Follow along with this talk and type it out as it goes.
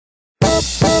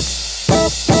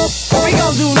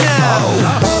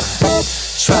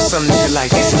Try something if you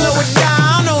like that. Slow it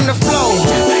down on the floor.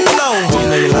 You know you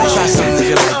like. Try something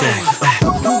if you like that.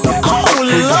 Oh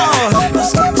Lord.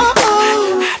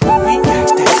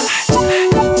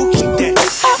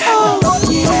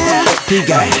 Big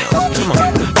guy, come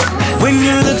on. When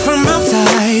you look from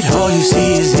outside, all you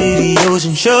see is videos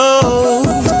and shows.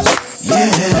 Yeah.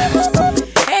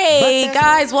 Hey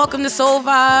guys, welcome to Soul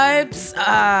Vibes,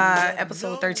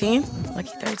 episode 13.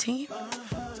 Lucky 13.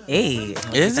 Hey,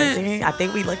 Is 13. it? I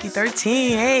think we lucky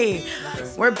 13. Hey,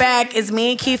 we're back. It's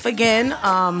me and Keith again.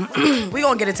 We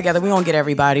gonna get it together. We gonna get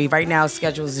everybody. Right now,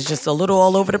 schedules is just a little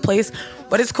all over the place,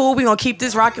 but it's cool. We gonna keep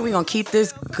this rocking. We gonna keep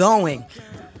this going.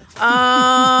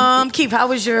 Keith, how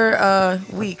was your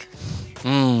week?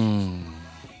 You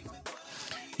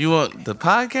want the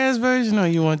podcast version or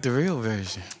you want the real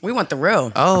version? We want the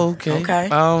real. Oh, okay. Okay.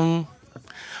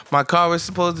 My car was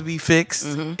supposed to be fixed.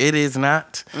 Mm-hmm. It is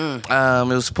not. It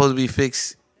was supposed to be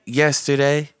fixed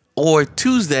yesterday or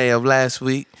Tuesday of last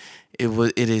week.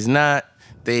 It is not.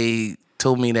 They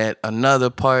told me that another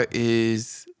part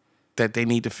is that they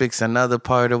need to fix another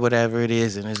part or whatever it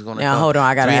is, and it's gonna Now, cost hold on,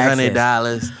 I gotta ask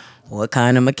this. $300. What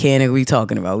kind of mechanic we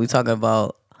talking about? We talking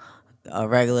about a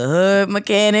regular hood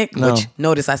mechanic? No. Which,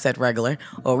 notice I said regular.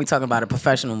 Or we talking about a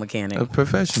professional mechanic? A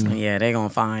professional. Yeah, they gonna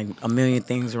find a million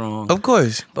things wrong Of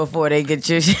course. before they get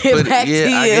your shit But back yeah, to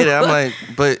you. I get it. I'm like,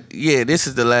 but yeah, this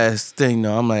is the last thing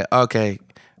though. I'm like, okay,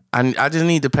 I just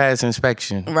need to pass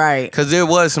inspection. Right. Because there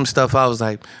was some stuff I was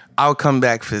like, I'll come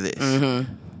back for this.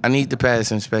 Mm-hmm. I need to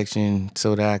pass inspection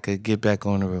so that I could get back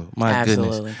on the road. My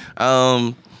Absolutely.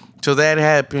 goodness. So that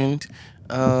happened.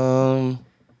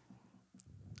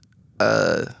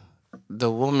 The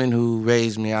woman who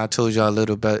raised me, I told y'all a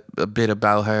bit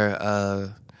about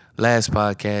her last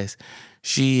podcast.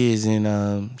 She's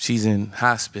in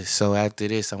hospice. So after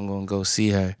this, I'm gonna go see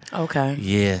her. Okay.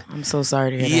 Yeah. I'm so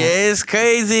sorry to hear Yeah, it's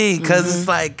crazy because it's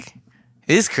like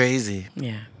it's crazy. that.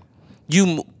 Yeah.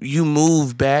 You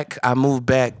move back. I moved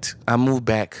back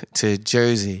to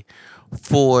Jersey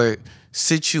for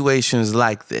situations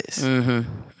like this.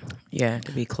 Yeah,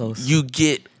 to be close. You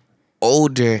get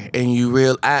older, and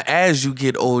as you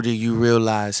get older, you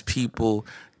realize people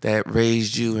that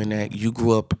raised you and that you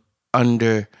grew up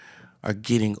under are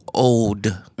getting old.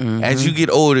 As you get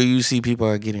older, you see people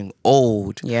are getting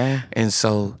old. Yeah. And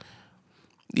so,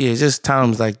 yeah, just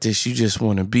times like this, you just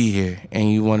want to be here and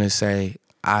you want to say,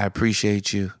 I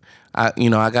appreciate you. I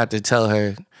got to tell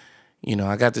her,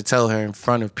 in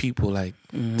front of people, like,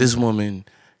 this woman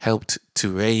helped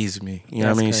to raise me. You know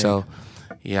what I mean? That's So,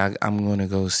 yeah, I'm going to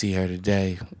go see her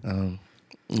today and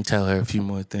tell her a few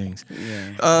more things.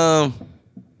 Yeah.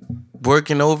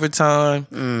 Working overtime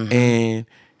and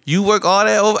you work all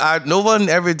that over. No one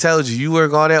ever tells you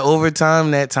work all that overtime,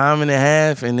 that time and a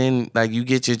half, and then like you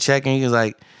get your check and you're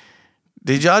like,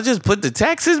 did y'all just put the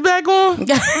taxes back on?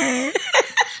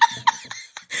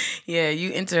 Yeah,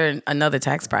 you enter another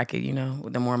tax bracket,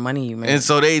 the more money you make. And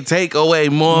so they take away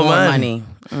more money.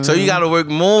 So you got to work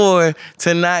more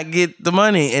to not get the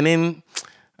money, and then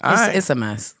It's a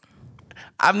mess.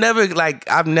 I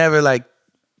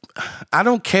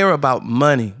don't care about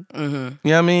money. You know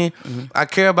what I mean? I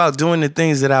care about doing the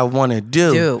things that I want to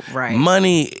do. Right.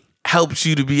 Money helps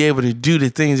you to be able to do the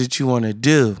things that you want to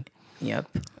do. Yep.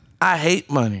 I hate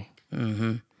money. You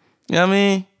know what I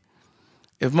mean?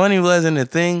 If money wasn't a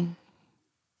thing,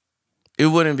 it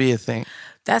wouldn't be a thing.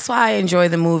 That's why I enjoy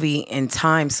the movie In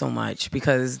Time so much,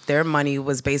 because their money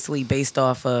was basically based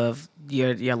off of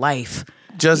your life.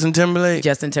 Justin Timberlake.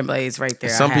 Justin Timberlake's right there.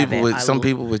 Some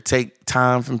people would take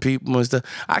time from people and stuff.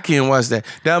 I can't watch that.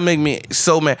 That'll make me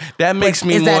so mad. That makes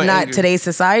me more angry. Is that not angry. Today's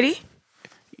society?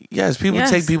 Yes, people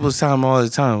take people's time all the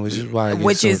time, which is why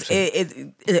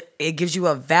it gives you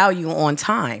a value on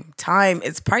time. Time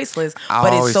is priceless,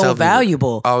 but it's so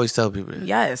valuable. I always tell people that.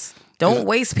 Yes. Don't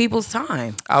waste people's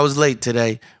time. I was late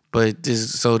today, but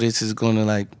this is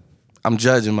gonna I'm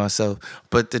judging myself.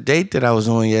 But the date that I was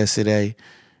on yesterday,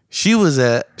 she was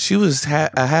a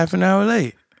half an hour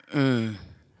late. And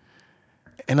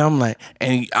I'm like,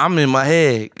 and I'm in my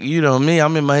head, you know me,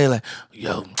 I'm in my head like,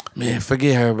 yo, man,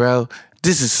 forget her, bro.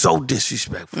 This is so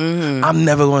disrespectful. I'm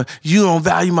never going, you don't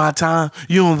value my time.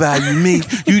 You don't value me.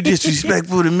 You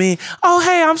disrespectful to me. Oh,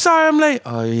 hey, I'm sorry I'm late.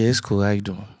 Oh, yeah, it's cool. How you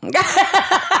doing?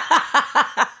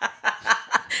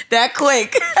 That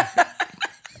quick.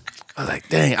 I was like,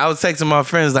 dang. I was texting my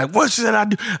friends like, what should I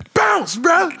do? Bounce,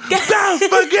 bro. Bounce.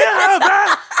 Forget her, bro.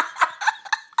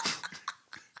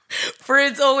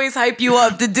 Friends always hype you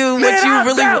up to do what you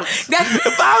really want.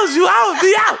 If I was you, I would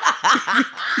be out.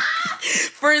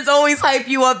 Friends always hype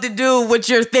you up to do what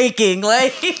you're thinking.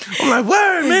 Like, I'm like,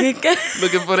 word, man.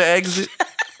 Looking for the exit.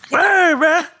 Word,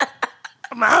 bro.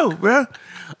 I'm out, bro.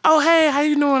 Oh, hey, how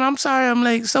you doing? I'm sorry I'm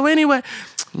late. So anyway,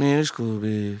 man, it's cool,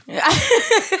 babe.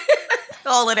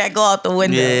 all of that go out the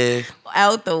window. Yeah.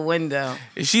 Out the window.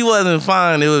 If she wasn't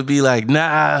fine, it would be like,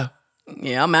 nah.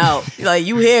 Yeah, I'm out. Like,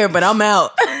 you here, but I'm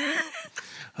out.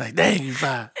 Like, dang, you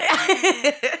fine.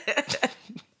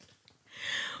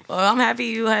 Well, I'm happy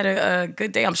you had a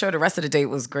good day. I'm sure the rest of the date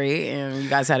was great and you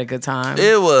guys had a good time.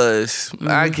 It was.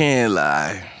 I can't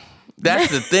lie.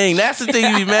 That's the thing. That's the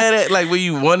thing you be mad at. Like, when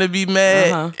you want to be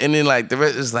mad, and then, like, the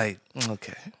rest is like,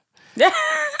 okay.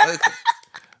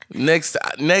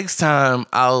 Next time,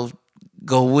 I'll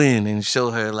go in and show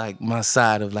her, like, my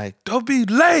side of, like, don't be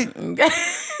late.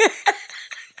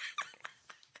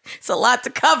 It's a lot to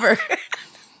cover.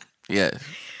 Yeah.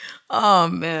 Oh,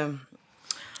 man.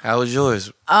 How was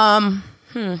yours? I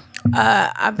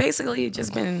basically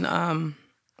just been,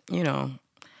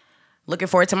 looking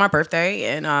forward to my birthday.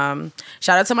 And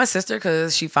shout out to my sister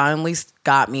because she finally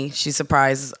got me. She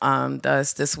surprised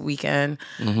us this weekend.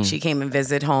 Mm-hmm. She came and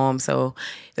visited home. So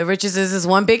the Riches is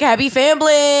one big happy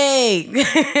family.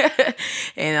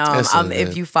 And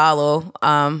if you follow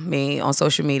me on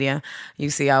social media, you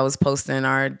see I was posting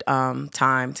our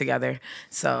time together.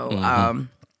 So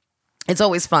it's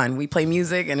always fun. We play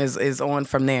music and is on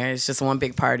from there. It's just one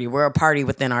big party. We're a party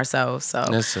within ourselves. So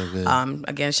that's so good.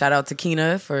 Again, shout out to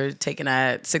Keena for taking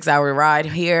that 6-hour ride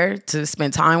here to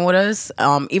spend time with us.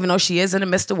 Even though she is in the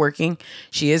midst of working,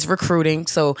 she is recruiting.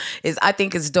 So I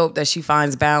think it's dope that she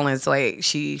finds balance. Like,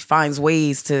 she finds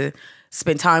ways to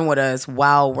spend time with us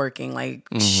while working. Like,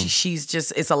 she's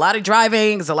just, it's a lot of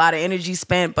driving, it's a lot of energy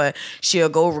spent, but she'll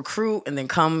go recruit and then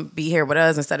come be here with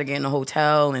us instead of getting a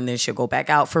hotel, and then she'll go back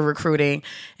out for recruiting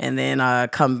and then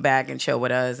come back and chill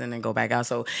with us and then go back out.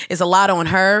 So it's a lot on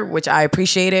her, which I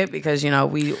appreciate it because,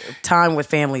 time with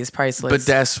family is priceless. But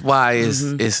that's why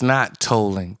it's not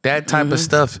tolling. That type of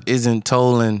stuff isn't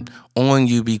tolling on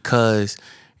you because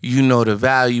you know the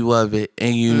value of it,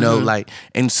 and you know, like,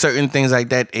 and certain things like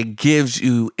that, it gives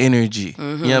you energy. You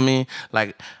know what I mean?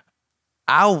 Like,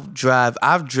 I've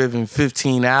driven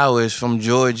 15 hours from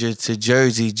Georgia to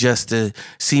Jersey just to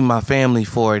see my family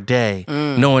for a day,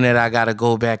 knowing that I gotta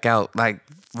go back out, like,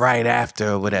 right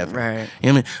after or whatever. Right.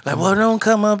 You know what I mean? Like, well, don't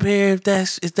come up here if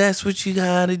that's what you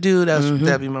gotta do.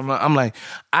 That'd be my mom. I'm like,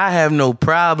 I have no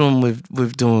problem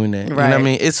with doing that. Right. You know what I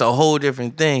mean? It's a whole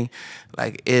different thing.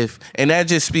 Like, and that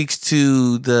just speaks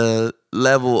to the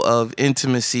level of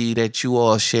intimacy that you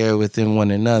all share within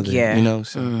one another. Yeah.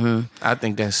 So I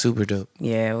think that's super dope.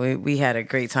 Yeah, we had a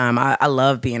great time. I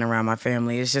love being around my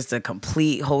family. It's just a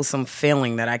complete wholesome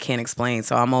feeling that I can't explain.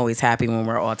 So I'm always happy when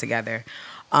we're all together.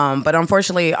 But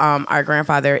unfortunately, our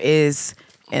grandfather is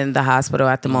in the hospital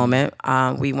at the moment.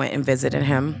 We went and visited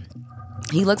him.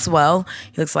 He looks well.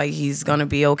 He looks like he's going to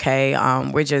be okay.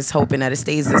 We're just hoping that it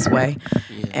stays this way.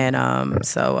 Yeah. And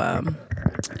so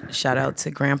shout out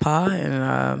to Grandpa.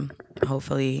 And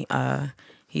hopefully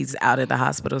he's out of the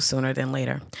hospital sooner than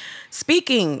later.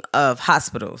 Speaking of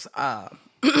hospitals,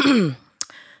 the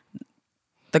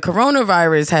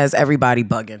coronavirus has everybody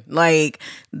bugging. Like,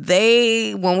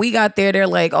 when we got there, they're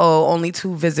like, oh, only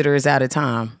 2 visitors at a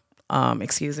time.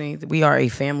 Excuse me, we are a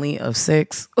family of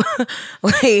 6.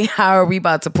 Like, how are we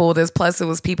about to pull this? Plus, it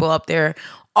was people up there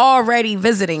already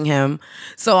visiting him.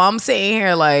 So I'm sitting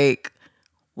here like,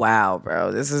 wow,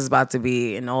 bro, this is about to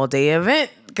be an all-day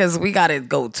event because we got to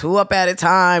go 2 up at a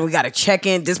time. We got to check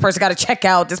in. This person got to check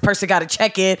out. This person got to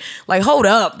check in. Like, hold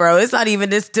up, bro. It's not even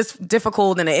this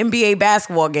difficult in an NBA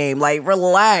basketball game. Like,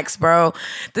 relax, bro.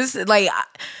 This,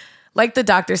 like the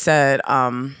doctor said,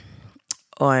 I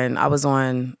was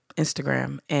on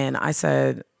Instagram and I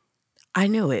said, I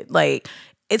knew it. Like,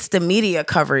 it's the media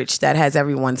coverage that has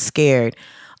everyone scared.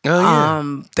 Oh,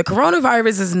 yeah. The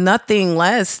coronavirus is nothing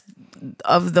less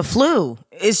of the flu.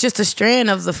 It's just a strand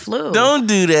of the flu. Don't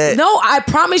do that. No, I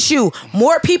promise you,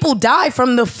 more people die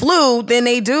from the flu than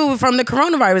they do from the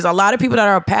coronavirus. A lot of people that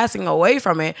are passing away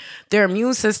from it, their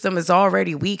immune system is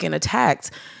already weak and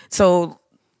attacked. So,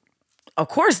 of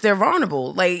course, they're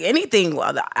vulnerable. Like, anything,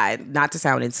 not to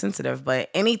sound insensitive, but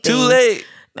anything. Too late.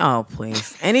 Oh,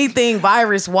 please. Anything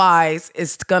virus-wise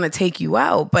is going to take you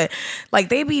out. But,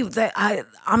 like, I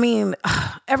mean,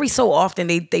 every so often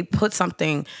they put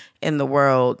something in the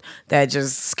world that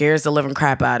just scares the living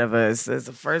crap out of us. It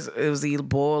was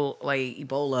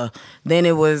Ebola. Then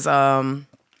it was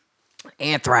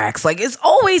anthrax. Like, it's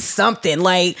always something.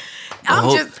 Like,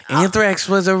 anthrax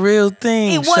was a real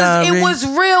thing. It was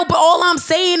real, but all I'm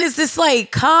saying is this,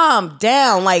 like, calm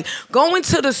down. Like, going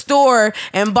to the store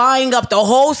and buying up the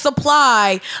whole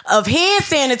supply of hand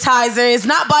sanitizer is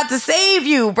not about to save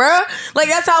you, bruh. Like,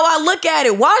 that's how I look at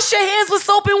it. Wash your hands with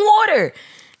soap and water.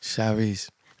 Sharice.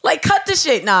 Like, cut the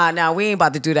shit. Nah, we ain't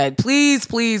about to do that. Please,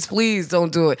 please, please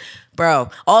don't do it.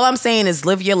 Bro, all I'm saying is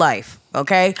live your life,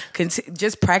 okay?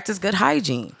 Just practice good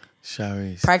hygiene.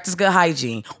 Sharice. Practice good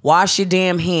hygiene. Wash your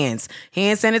damn hands.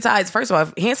 Hand sanitizer. First of all,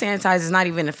 hand sanitizer is not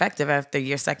even effective after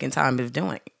your second time of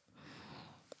doing it.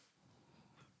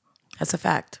 That's a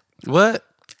fact. What?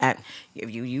 If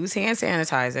you use hand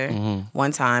sanitizer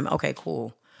one time, okay,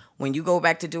 cool. When you go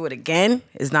back to do it again,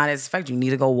 it's not as effective. You need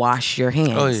to go wash your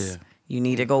hands. Oh, yeah. You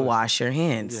need to go wash your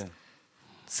hands. Yeah.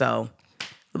 So,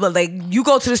 but like, you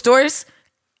go to the stores,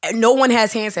 and no one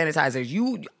has hand sanitizers.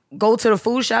 You go to the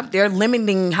food shop, they're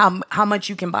limiting how much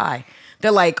you can buy.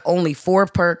 They're like only 4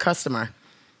 per customer.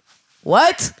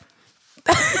 What?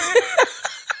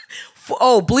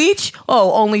 Oh, bleach?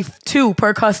 Oh, only 2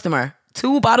 per customer.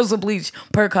 2 bottles of bleach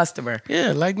per customer.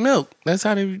 Yeah, like milk. That's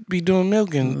how they be doing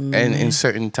milk and in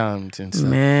certain times and stuff.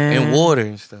 Man. And water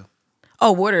and stuff.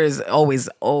 Oh, water is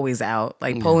always out.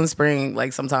 Like Poland Spring,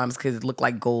 like sometimes could look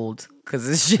like gold because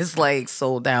it's just like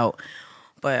sold out.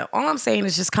 But all I'm saying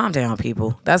is just calm down,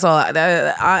 people. That's all.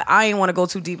 I ain't want to go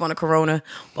too deep on the corona,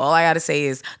 but all I got to say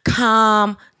is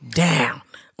calm down.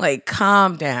 Like,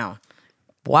 calm down.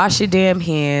 Wash your damn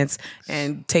hands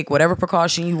and take whatever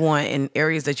precaution you want in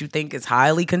areas that you think is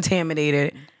highly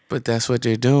contaminated. But that's what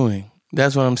they're doing.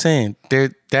 That's what I'm saying.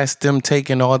 That's them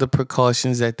taking all the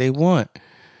precautions that they want.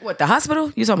 What, the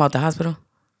hospital? You talking about the hospital?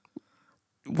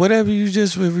 Whatever you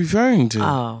just were referring to.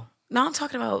 Oh. No, I'm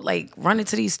talking about, like, running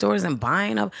to these stores and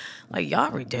buying up. Like,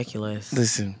 y'all ridiculous.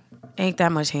 Listen. Ain't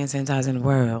that much hand sanitizer in the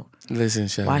world. Listen,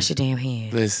 Shelly. Wash your damn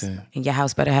hands. Listen. And your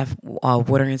house better have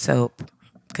water and soap.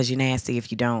 Because you're nasty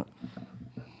if you don't.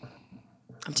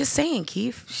 I'm just saying,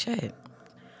 Keith. Shit.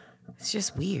 It's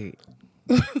just weird.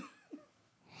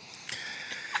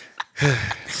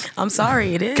 I'm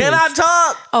sorry, it is. Can I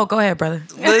talk? Oh, go ahead, brother.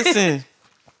 Listen.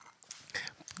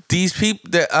 These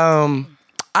people that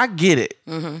I get it.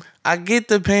 Mm-hmm. I get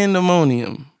the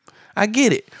pandemonium. I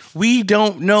get it. We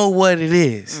don't know what it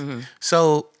is. Mm-hmm.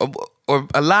 So, or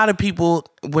a lot of people,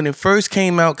 when it first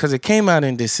came out, because it came out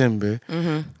in December,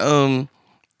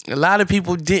 a lot of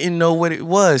people didn't know what it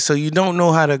was. So you don't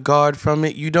know how to guard from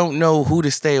it. You don't know who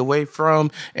to stay away from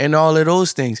and all of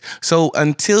those things. So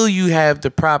until you have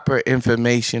the proper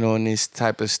information on this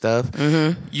type of stuff,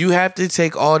 you have to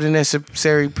take all the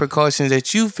necessary precautions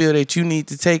that you feel that you need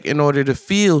to take in order to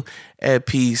feel at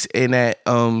peace and that,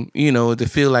 to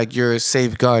feel like you're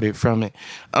safeguarded from it.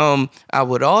 I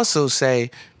would also say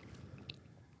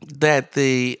that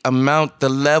the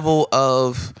level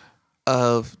of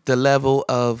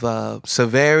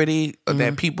severity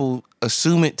that people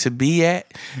assume it to be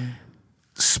at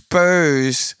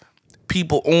spurs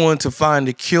people on to find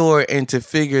a cure and to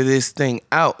figure this thing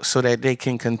out so that they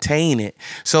can contain it.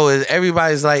 So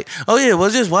everybody's like, oh yeah,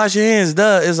 well just wash your hands,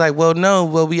 duh. It's like, well, no,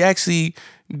 we actually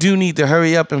do need to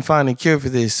hurry up and find a cure for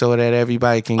this so that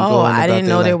everybody can go on about I didn't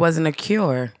know their there life. wasn't a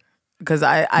cure. Because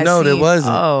there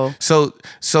wasn't. Oh,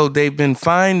 so they've been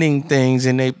finding things,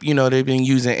 and they've been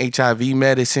using HIV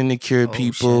medicine to cure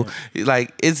people. Shit.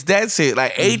 Like that's it.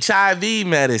 Like HIV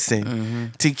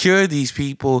medicine to cure these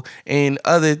people and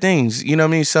other things. You know what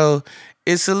I mean? So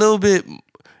it's a little bit.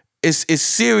 It's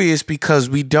serious because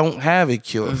we don't have a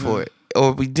cure for it,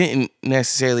 or we didn't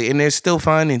necessarily, and they're still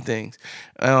finding things.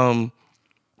 So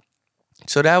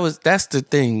that's the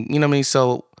thing. You know what I mean?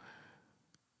 So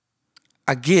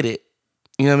I get it.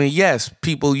 You know what I mean? Yes,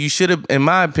 people, you should have, in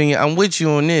my opinion, I'm with you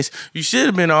on this. You should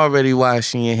have been already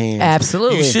washing your hands.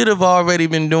 Absolutely. You should have already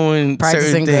been doing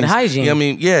Practicing certain things. good hygiene. You know what I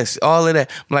mean? Yes, all of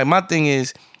that. Like, my thing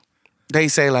is, they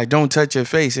say, like, don't touch your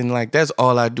face. And, like, that's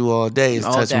all I do all day is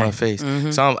touch my face.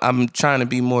 So I'm trying to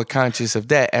be more conscious of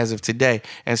that as of today.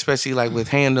 And especially, like, with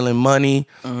handling money.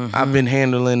 I've been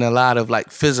handling a lot of, like,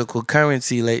 physical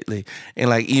currency lately. And,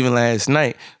 like, even last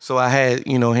night. So I had,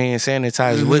 hand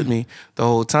sanitizer with me the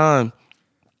whole time.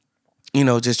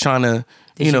 Just trying to,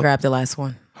 Did you grab the last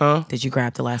one? Huh? Did you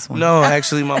grab the last one? No,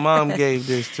 actually, my mom gave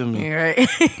this to me. You're right.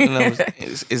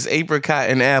 It's apricot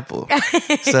and apple.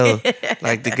 So,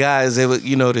 like, the guys, they were,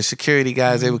 the security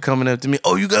guys, they were coming up to me.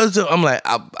 Oh, you guys do? I'm like,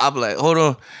 I'm like, hold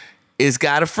on. It's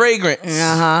got a fragrance.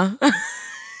 Uh-huh.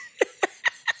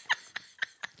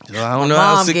 So I don't know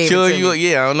how secure you are.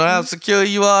 Yeah, I don't know how secure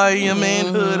you are in your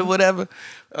manhood or whatever.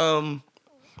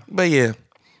 But yeah.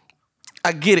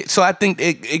 I get it. So I think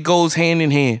it goes hand in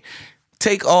hand.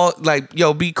 take all like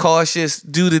be cautious,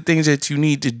 do the things that you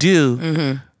need to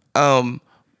do.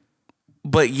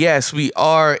 But yes, we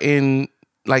are in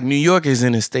like New York is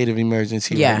in a state of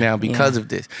emergency right now because of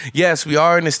this. Yes, we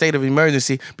are in a state of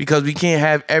emergency because we can't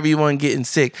have everyone getting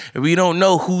sick, and we don't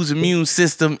know whose immune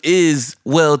system is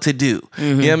well to do.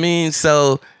 You know what I mean?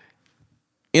 So,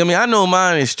 I know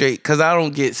mine is straight because I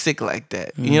don't get sick like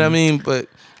that. You know what I mean? But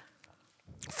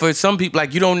for some people,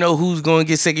 like you don't know who's going to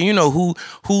get sick, and you know who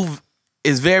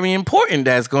is very important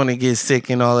that's going to get sick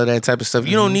and all of that type of stuff.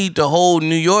 You don't need the whole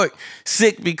New York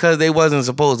sick because they wasn't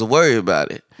supposed to worry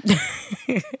about it.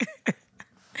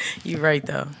 You're right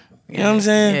though. You know what I'm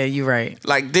saying? Yeah, you're right.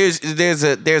 Like there's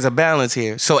a balance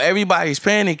here. So everybody's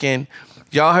panicking.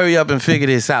 Y'all hurry up and figure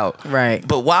this out. Right.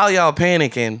 But while y'all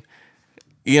panicking,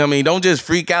 you know what I mean? Don't just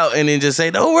freak out and then just say,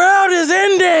 the world is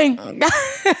ending.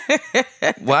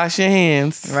 Wash your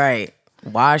hands. Right.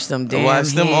 Wash them damn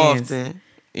Wash them hands. often.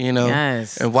 You know?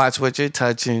 Yes. And watch what you're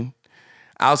touching.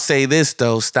 I'll say this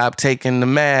though, stop taking the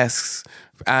masks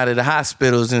out of the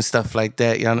hospitals and stuff like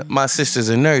that. My sister's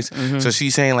a nurse, so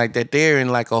she's saying like that they're in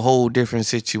like a whole different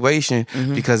situation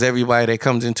because everybody that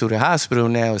comes into the hospital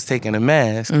now is taking a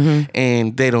mask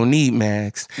and they don't need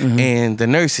masks and the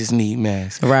nurses need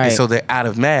masks. Right. And so they're out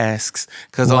of masks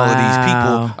because all of these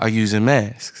people are using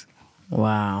masks.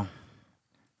 Wow.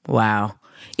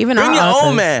 Even Bring our your office,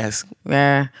 own mask.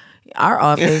 Yeah. Our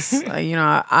office,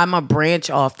 I'm a branch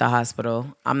off the hospital.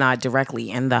 I'm not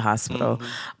directly in the hospital,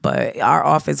 but our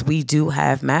office, we do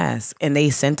have masks, and they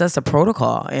sent us a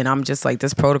protocol, and I'm just like,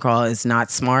 this protocol is not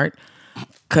smart,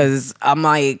 because I'm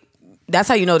like, that's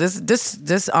how you know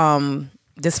this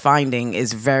finding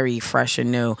is very fresh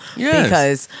and new,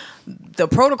 because the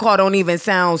protocol don't even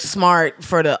sound smart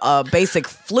for the basic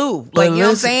flu. Like, you know what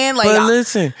I'm saying? Like, but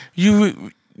listen,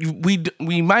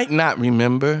 we might not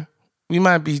remember. We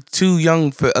might be a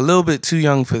little bit too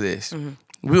young for this.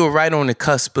 We were right on the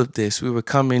cusp of this. We were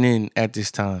coming in at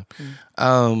this time.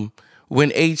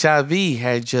 When HIV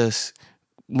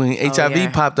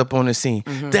popped up on the scene,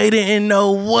 they didn't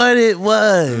know what it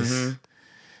was.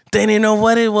 They didn't know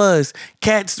what it was.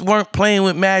 Cats weren't playing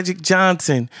with Magic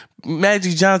Johnson.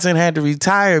 Magic Johnson had to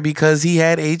retire because he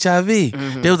had HIV.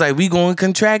 They was like, we going to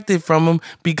contract it from him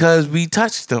because we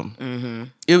touched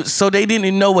him. So they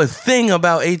didn't know a thing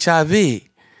about HIV.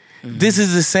 This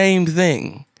is the same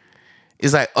thing.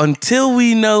 It's like, until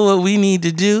we know what we need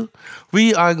to do,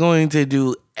 we are going to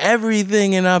do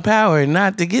everything in our power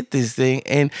not to get this thing.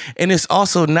 And it's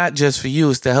also not just for you.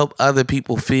 It's to help other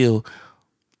people feel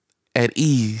at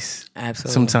ease.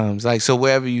 Absolutely. Sometimes. Like, so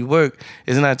wherever you work,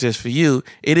 it's not just for you.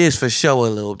 It is for show a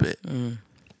little bit.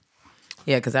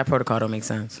 Yeah, because that protocol don't make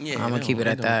sense. Yeah, I'm gonna keep it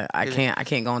at that. I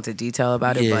can't go into detail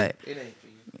about it, but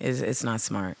it's not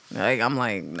smart. Like, I'm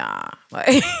like, nah.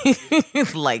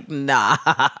 Like nah.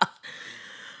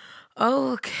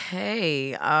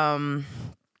 Okay. I'm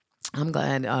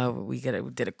glad we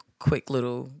did a quick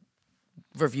little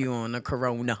review on the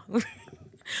corona.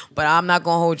 But I'm not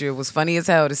gonna hold you. It was funny as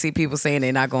hell to see people saying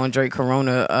they're not gonna drink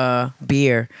Corona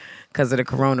beer because of the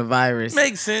coronavirus.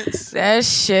 Makes sense. That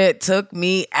shit took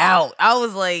me out. I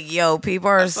was like, yo, people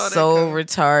are so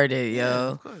retarded,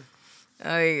 yo.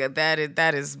 Like,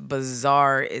 that is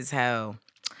bizarre as hell.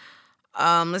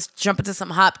 Let's jump into some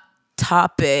hot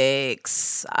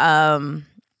topics.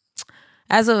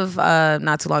 As of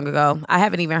not too long ago, I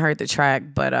haven't even heard the track,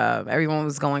 but everyone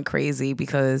was going crazy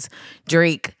because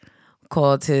Drake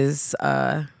called his,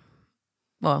 the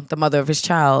mother of his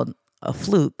child a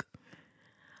fluke.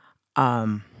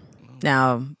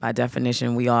 Now, by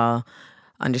definition, we all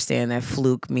understand that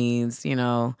fluke means, it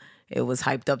was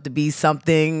hyped up to be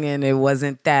something and it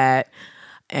wasn't that.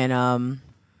 And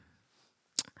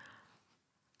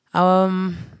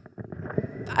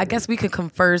I guess we could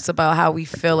converse about how we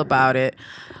feel about it.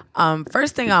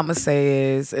 First thing I'm gonna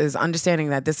say is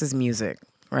understanding that this is music,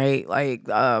 right? Like,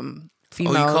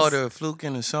 females. Oh, you called her a fluke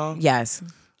in the song? Yes.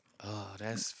 Oh,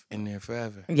 that's in there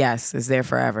forever. Yes, it's there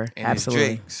forever. And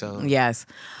absolutely. It's Drake, so yes.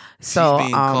 So she's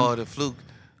being called a fluke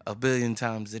a billion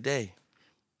times a day.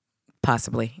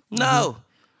 Possibly. No,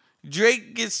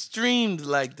 Drake gets streamed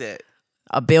like that.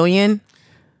 A billion?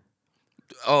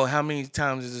 Oh, how many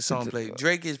times is the song played?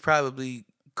 Drake is probably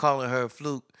calling her a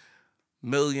fluke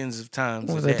millions of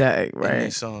times a day, right? In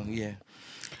this song, yeah.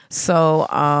 So,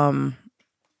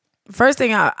 first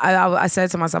thing I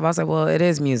said to myself, I was like, well, it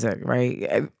is music,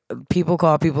 right? People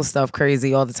call people stuff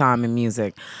crazy all the time in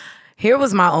music. Here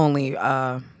was my only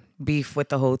beef with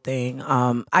the whole thing.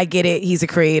 I get it. He's a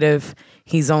creative.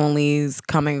 He's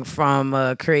coming from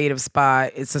a creative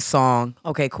spot. It's a song.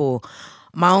 Okay, cool.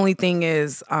 My only thing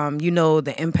is, you know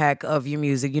the impact of your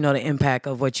music. You know the impact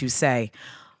of what you say.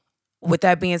 With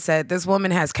that being said, this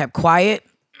woman has kept quiet.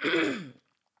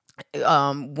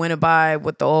 Went by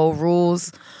with the old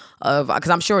rules of, because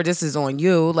I'm sure this is on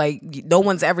you. Like, no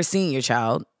one's ever seen your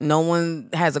child. No one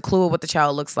has a clue of what the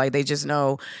child looks like. They just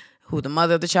know who the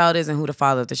mother of the child is and who the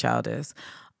father of the child is.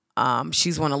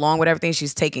 She's went along with everything.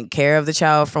 She's taking care of the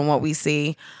child from what we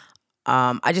see.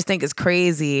 I just think it's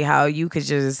crazy how you could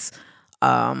just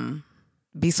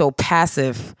be so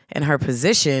passive in her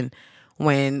position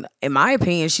when, in my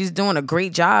opinion, she's doing a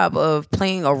great job of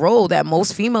playing a role that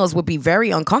most females would be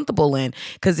very uncomfortable in.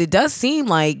 Because it does seem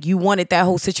like you wanted that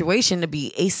whole situation to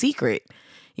be a secret.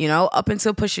 You know, up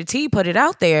until Pusha T put it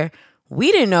out there,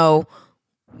 we didn't know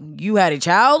you had a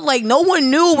child. Like, no one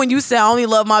knew when you said, I only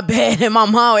love my bed and my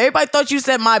mom. Everybody thought you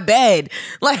said my bed.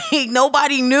 Like,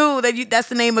 nobody knew that that's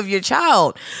the name of your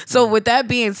child. So with that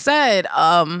being said,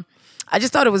 I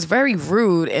just thought it was very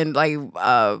rude and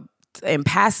and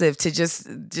passive to just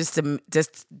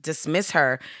dismiss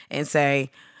her and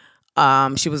say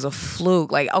she was a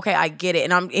fluke. Like, okay, I get it.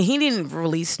 And he didn't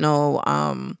release no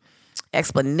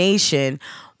explanation,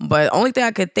 but only thing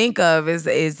I could think of is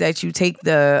that you take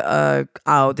the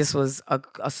this was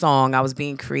a song, I was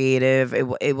being creative,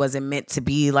 it wasn't meant to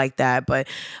be like that, but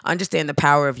understand the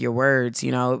power of your words.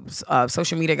 You know,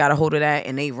 social media got a hold of that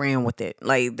and they ran with it.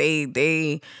 Like,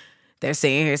 they're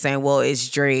sitting here saying, well, it's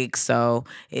Drake, so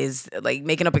it's like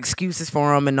making up excuses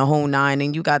for him and the whole nine.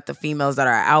 And you got the females that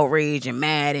are outraged and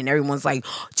mad, and everyone's like,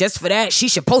 just for that, she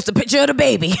should post a picture of the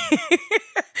baby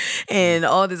and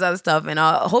all this other stuff. And the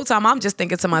whole time I'm just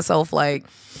thinking to myself, like,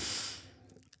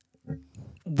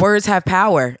 words have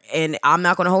power. And I'm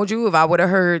not going to hold you. If I would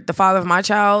have heard the father of my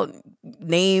child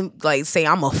name, like, say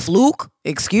I'm a fluke,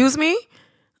 excuse me?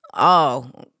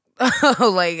 Oh,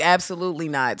 like, absolutely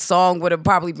not. Song would have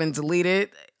probably been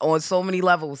deleted on so many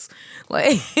levels.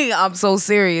 Like, I'm so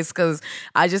serious, because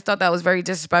I just thought that was very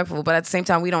disrespectful. But at the same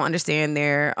time, we don't understand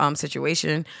their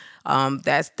situation.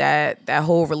 That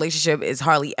whole relationship is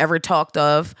hardly ever talked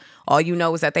of. All you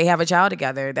know is that they have a child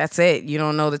together. That's it. You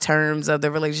don't know the terms of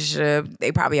the relationship.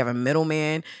 They probably have a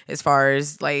middleman as far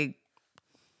as, like,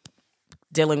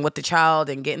 dealing with the child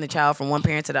and getting the child from one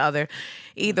parent to the other.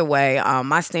 Either way,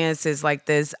 my stance is like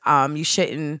this. You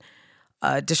shouldn't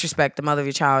disrespect the mother of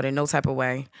your child in no type of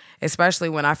way, especially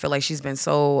when I feel like she's been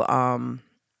so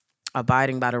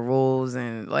abiding by the rules.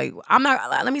 And, like,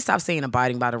 let me stop saying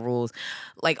abiding by the rules,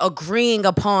 like agreeing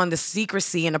upon the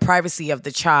secrecy and the privacy of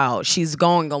the child. She's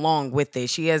going along with it.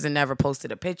 She hasn't never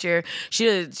posted a picture.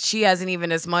 She hasn't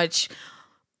even as much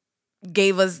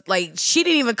gave us, like, she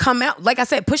didn't even come out. Like I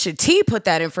said, Pusha T put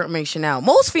that information out.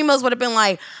 Most females would have been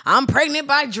like, I'm pregnant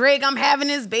by Drake, I'm having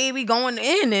this baby going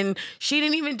in, and she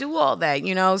didn't even do all that,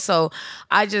 you know? So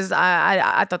I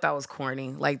thought that was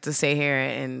corny, like, to sit here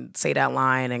and say that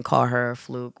line and call her a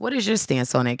fluke. What is your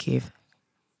stance on it, Keith?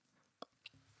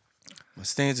 My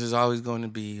stance is always going to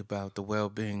be about the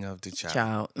well-being of the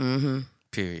child. Mm-hmm.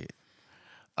 Period.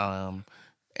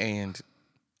 And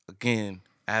again,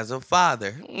 as a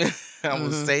father, I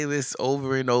will say this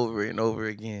over and over and over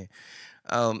again.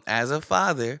 As a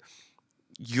father,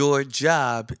 your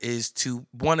job is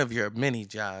one of your many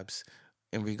jobs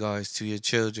in regards to your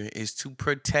children is to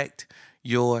protect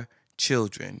your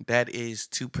children. That is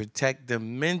to protect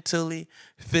them mentally,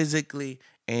 physically,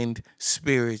 and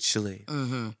spiritually.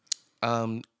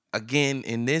 Again,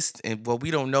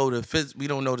 we don't know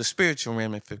the spiritual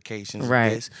ramifications right.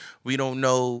 of this. We don't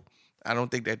know. I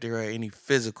don't think that there are any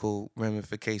physical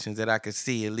ramifications that I could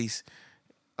see, at least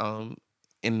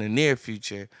in the near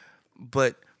future.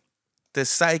 But the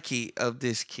psyche of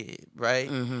this kid, right?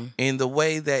 Mm-hmm. And the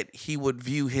way that he would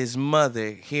view his mother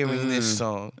hearing this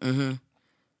song. Mm-hmm.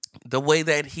 The way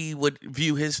that he would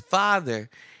view his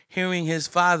father hearing his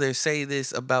father say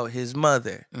this about his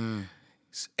mother.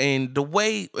 And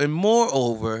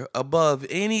moreover, above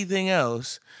anything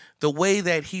else, the way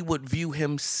that he would view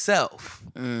himself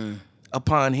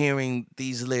upon hearing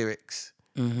these lyrics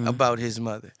about his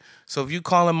mother. So if you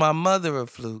calling my mother a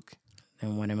fluke,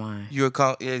 then what am I? You're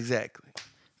exactly.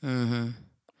 Point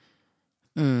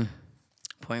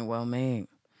well made.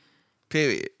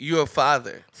 Period. You're a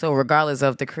father. So regardless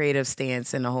of the creative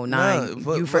stance and the whole nine,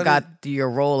 you forgot your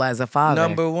role as a father.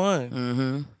 Number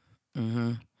one.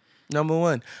 Number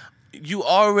one. You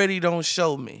already don't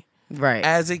show me. Right.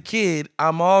 As a kid,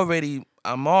 I'm already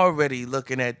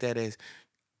looking at that as,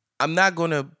 I'm not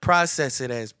going to process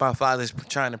it as my father's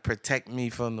trying to protect me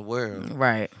from the world.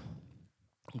 Right.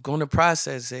 I'm going to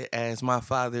process it as my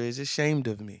father is ashamed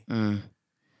of me.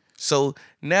 So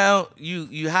now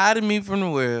you hiding me from the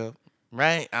world.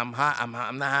 right? I'm hot. I'm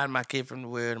not hiding my kid from the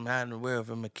world. I'm hiding the world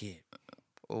from my kid,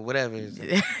 or whatever.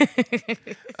 It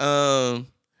is.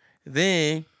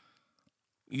 Then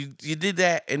you did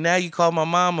that, and now you call my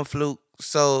mom a fluke.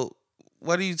 So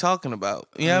what are you talking about?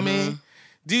 You know what I mean?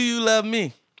 Do you love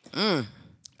me?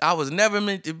 I was never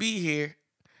meant to be here,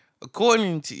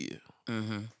 according to you.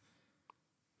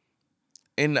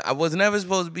 And I was never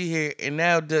supposed to be here, and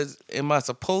now am I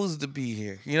supposed to be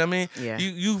here? You know what I mean? Yeah.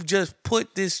 You've just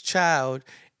put this child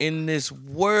in this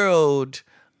world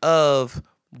of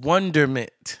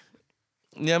wonderment.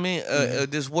 You know what I mean?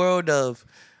 This world of,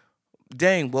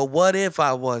 dang, well, what if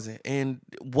I wasn't? And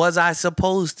was I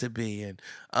supposed to be? And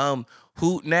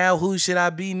who should I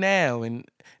be now? And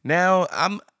now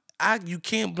you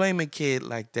can't blame a kid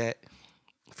like that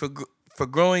for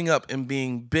growing up and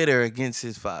being bitter against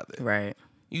his father. Right.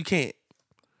 You can't.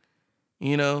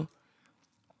 You know?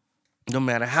 No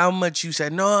matter how much you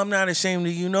said, no, I'm not ashamed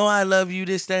of you. No, I love you,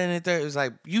 this, that, and the third. It's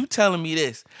like, you telling me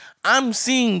this. I'm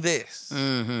seeing this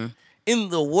in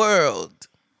the world.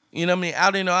 You know what I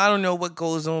mean? I don't know what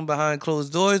goes on behind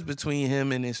closed doors between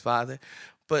him and his father.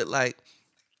 But, like,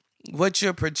 what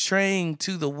you're portraying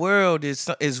to the world is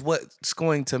what's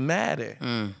going to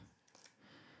matter.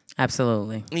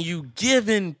 Absolutely. And you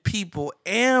giving people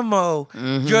ammo.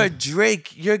 You're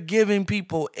Drake. You're giving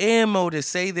people ammo to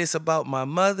say this about my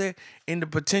mother and to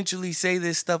potentially say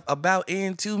this stuff about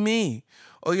and to me.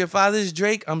 Or your father's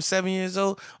Drake, I'm 7 years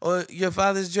old. Or your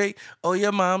father's Drake, or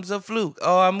your mom's a fluke.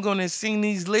 Or I'm going to sing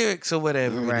these lyrics or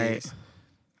whatever it is.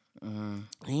 And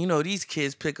you know, these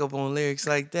kids pick up on lyrics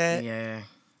like that. Yeah.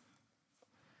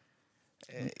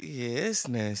 Yeah, it's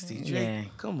nasty. Drake, Yeah.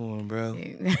 come on, bro.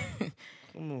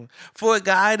 Come on. For a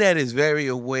guy that is very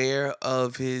aware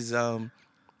of his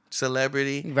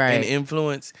celebrity and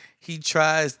influence, he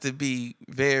tries to be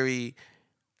very,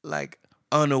 like,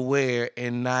 unaware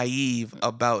and naive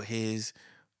about his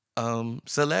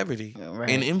celebrity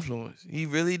and influence. He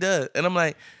really does. And I'm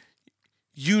like,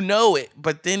 you know it,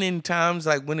 but then in times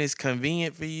like when it's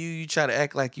convenient for you, you try to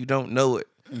act like you don't know it.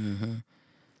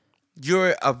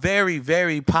 You're a very,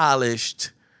 very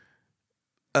polished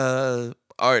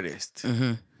artist.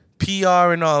 PR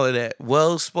and all of that.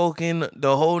 Well spoken,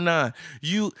 the whole nine.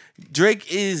 Drake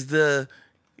is the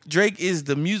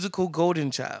musical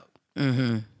golden child.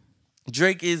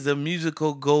 Drake is the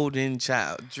musical golden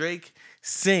child. Drake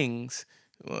sings.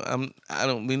 Well,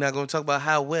 we're not gonna talk about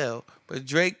how well, but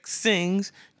Drake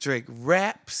sings. Drake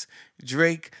raps.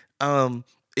 Drake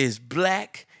is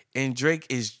black, and Drake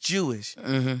is Jewish.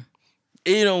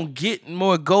 It don't get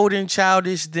more golden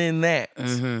childish than that.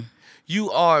 You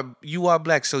are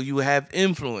black, so you have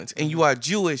influence, and you are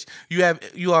Jewish.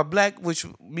 You are black, which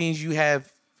means you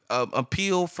have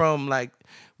appeal from like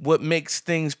what makes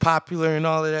things popular and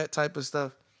all of that type of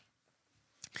stuff.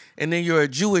 And then you're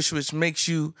Jewish, which makes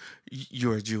you're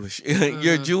Jewish.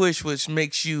 You're Jewish, which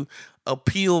makes you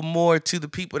appeal more to the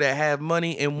people that have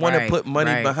money and want to put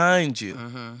money behind you.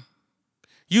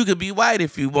 You could be white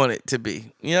if you want it to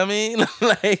be. You know what I mean?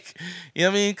 Like, you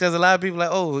know what I mean? Because a lot of people are like,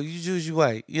 oh, you Jewish, you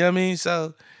white. You know what I mean?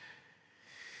 So,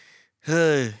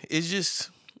 it's just,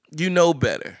 you know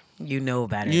better. You know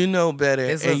better. You know better.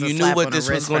 And you knew what this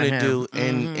was going to do.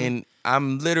 Mm-hmm. And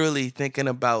I'm literally thinking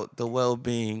about the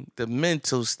well-being, the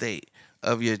mental state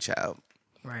of your child.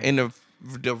 Right. And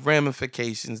the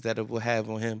ramifications that it will have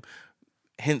on him.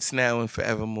 Hence now and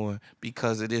forevermore,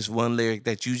 because of this one lyric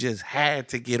that you just had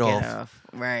to get off.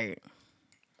 Right.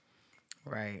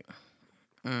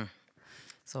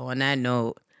 So on that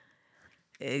note,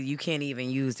 you can't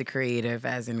even use the creative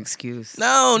as an excuse.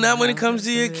 No, not when it comes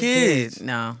to your kids.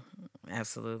 No,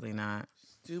 absolutely not.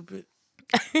 Stupid.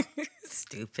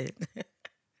 Stupid.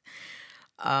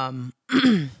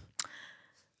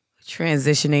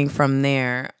 Transitioning from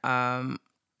there,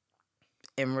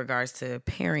 in regards to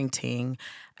parenting,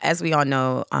 as we all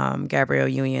know, Gabrielle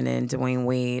Union and Dwayne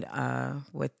Wade,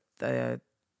 with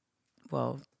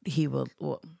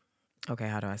okay,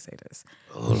 how do I say this?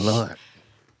 Oh, Lord.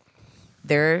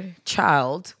 Their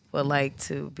child would like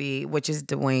to be, which is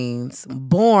Dwayne's,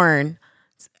 born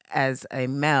as a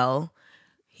male.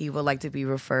 He would like to be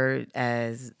referred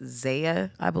as Zaya,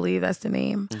 I believe that's the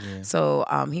name. Yeah. So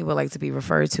he would like to be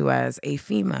referred to as a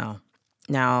female.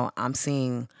 Now, I'm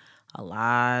seeing a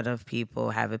lot of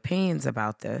people have opinions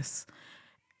about this,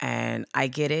 and I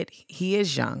get it. He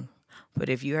is young, but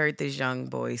if you heard this young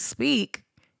boy speak,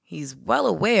 he's well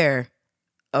aware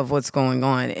of what's going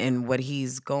on and what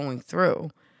he's going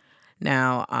through.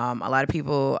 Now, a lot of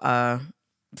people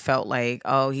felt like,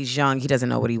 oh, he's young, he doesn't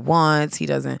know what he wants. You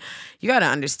got to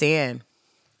understand,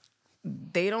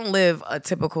 they don't live a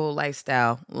typical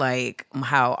lifestyle like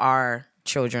how our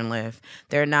children live.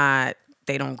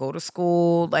 They don't go to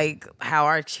school like how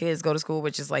our kids go to school,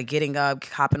 which is like getting up,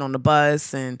 hopping on the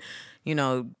bus, and you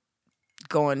know,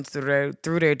 going through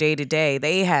their day to day.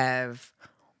 They have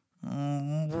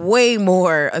way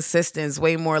more assistance,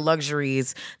 way more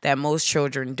luxuries that most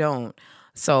children don't.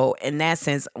 So in that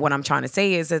sense, what I'm trying to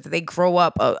say is that they grow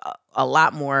up a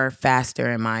lot more faster,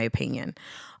 in my opinion.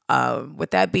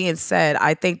 With that being said,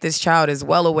 I think this child is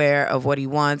well aware of what he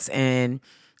wants and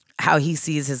how he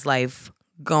sees his life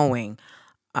going.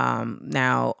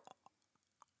 Now,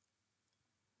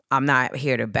 I'm not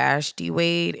here to bash D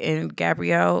Wade and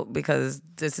Gabrielle because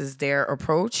this is their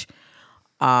approach.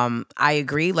 I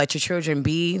agree. Let your children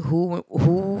be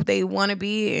who they want to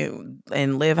be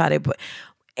and live how they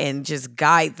and just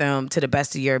guide them to the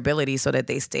best of your ability so that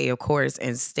they stay, of course,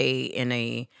 and stay in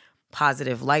a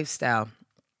positive lifestyle.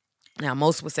 Now,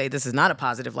 most would say this is not a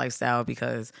positive lifestyle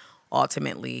because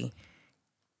ultimately,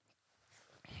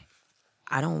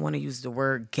 I don't want to use the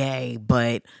word gay,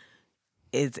 but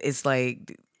it's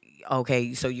like,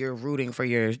 okay, so you're rooting for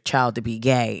your child to be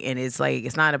gay. And it's like,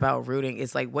 it's not about rooting.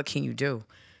 It's like, what can you do?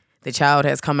 The child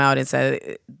has come out and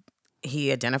said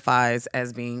he identifies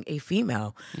as being a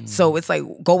female. Mm-hmm. So it's like,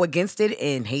 go against it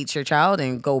and hate your child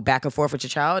and go back and forth with your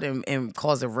child and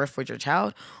cause a rift with your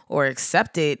child, or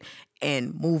accept it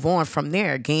and move on from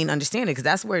there, gain understanding. Because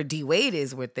that's where D Wade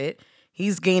is with it.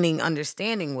 He's gaining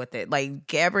understanding with it. Like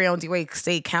Gabrielle and D Wade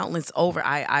say countless over,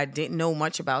 I didn't know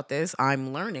much about this.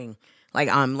 I'm learning. Like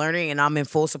I'm learning and I'm in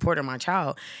full support of my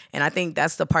child. And I think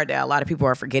that's the part that a lot of people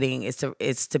are forgetting is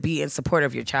to be in support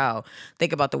of your child.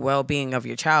 Think about the well-being of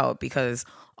your child, because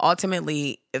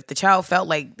ultimately if the child felt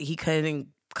like he couldn't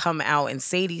come out and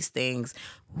say these things,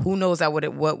 who knows what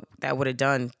that would have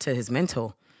done to his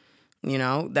mental. You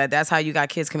know, that's how you got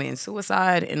kids committing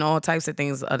suicide and all types of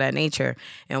things of that nature.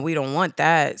 And we don't want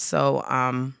that. So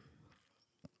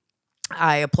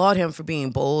I applaud him for being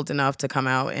bold enough to come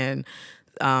out and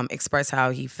express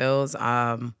how he feels.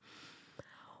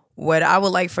 What I would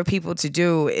like for people to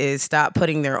do is stop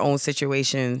putting their own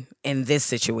situation in this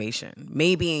situation.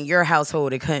 Maybe in your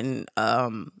household it couldn't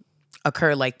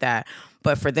occur like that,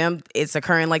 but for them it's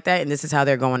occurring like that, and this is how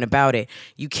they're going about it.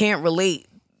 You can't relate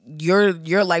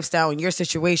your lifestyle and your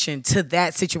situation to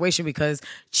that situation because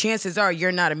chances are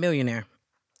you're not a millionaire.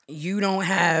 You don't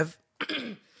have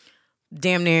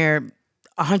damn near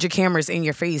 100 cameras in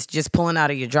your face just pulling out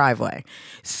of your driveway.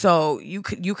 So you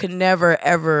could never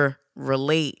ever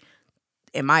relate,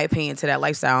 in my opinion, to that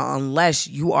lifestyle unless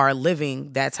you are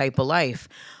living that type of life.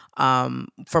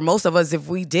 For most of us, if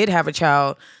we did have a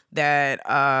child that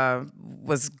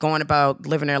was going about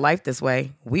living their life this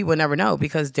way, we would never know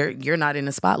because you're not in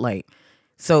the spotlight.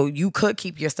 So you could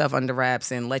keep your stuff under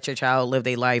wraps and let your child live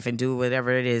their life and do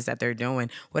whatever it is that they're doing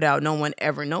without no one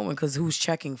ever knowing, because who's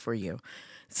checking for you?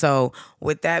 So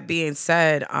with that being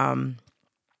said,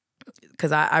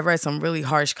 because I read some really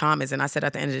harsh comments, and I said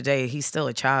at the end of the day, he's still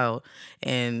a child,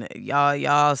 and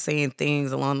y'all saying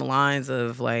things along the lines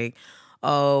of like,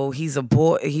 oh, he's a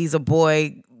boy,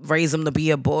 raise him to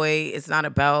be a boy. It's not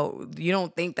about, you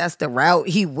don't think that's the route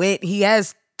he went. He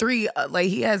has three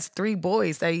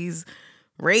boys that he's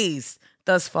raised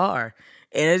thus far,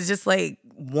 and it's just like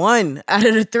one out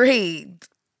of the three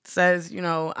says, you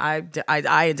know, I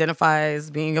identify as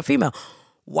being a female.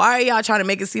 Why are y'all trying to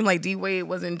make it seem like D Wade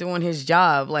wasn't doing his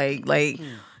job? Like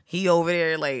he over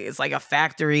there, like it's like a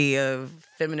factory of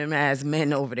feminine ass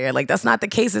men over there. Like that's not the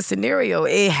case of scenario.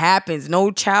 It happens. No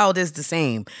child is the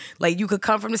same. Like you could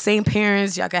come from the same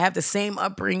parents, y'all could have the same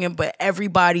upbringing, but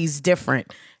everybody's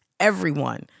different.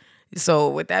 Everyone. So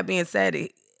with that being said,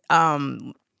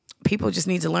 people just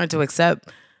need to learn to accept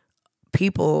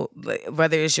people,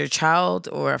 whether it's your child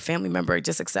or a family member.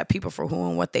 Just accept people for who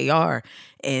and what they are,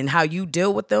 and how you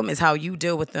deal with them is how you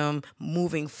deal with them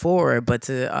moving forward. But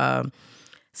to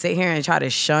sit here and try to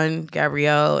shun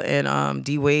Gabrielle and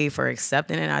D Wade for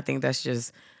accepting it, I think that's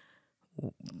just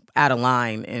out of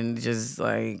line and just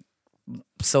like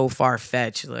so far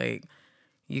fetched. Like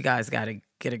you guys got to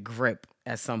get a grip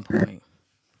at some point.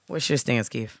 What's your stance,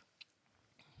 Keith?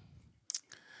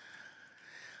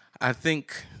 I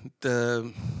think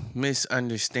the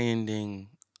misunderstanding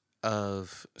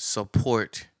of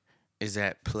support is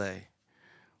at play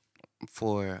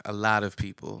for a lot of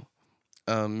people.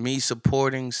 Me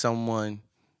supporting someone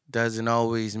doesn't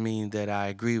always mean that I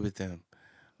agree with them.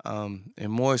 And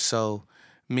more so,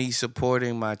 me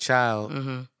supporting my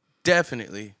child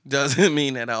definitely doesn't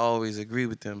mean that I always agree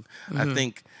with them. I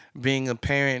think being a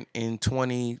parent in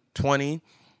 2020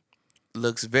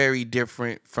 looks very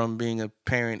different from being a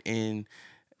parent in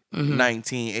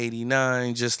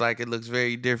 1989, just like it looks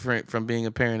very different from being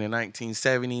a parent in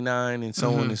 1979 and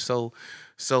so on and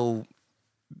so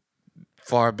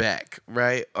far back,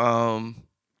 right?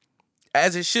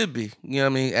 As it should be, you know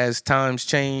what I mean? As times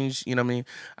change, you know what I mean?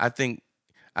 I think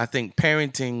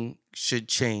parenting should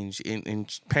change and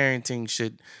parenting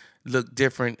should look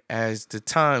different as the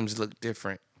times look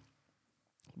different.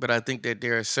 But I think that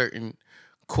there are certain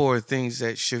core things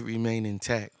that should remain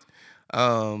intact.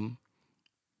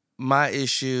 My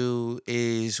issue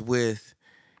is with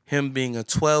him being a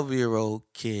 12-year-old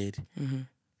kid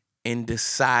and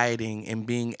deciding and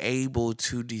being able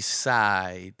to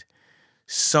decide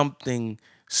something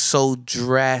so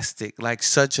drastic, like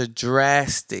such a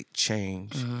drastic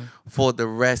change for the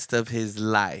rest of his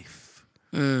life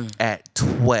at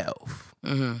 12.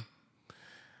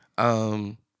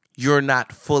 You're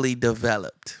not fully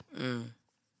developed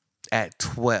at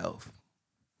 12,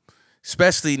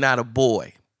 especially not a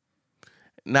boy.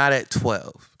 Not at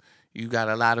 12. You got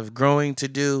a lot of growing to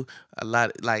do.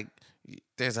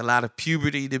 There's a lot of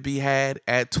puberty to be had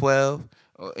at 12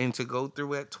 and to go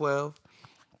through at 12.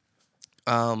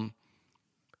 And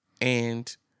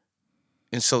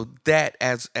so that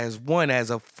as a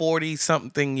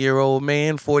 40-something-year-old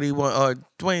man, 41 or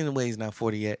Dwayne Wade's not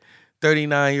 40 yet,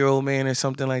 39-year-old man or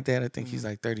something like that. I think he's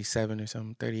like 37 or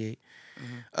something, 38.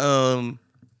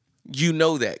 You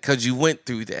know that because you went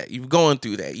through that. You've gone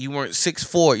through that. You weren't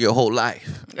 6'4" your whole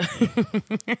life.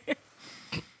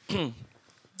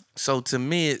 So to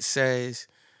me, it says,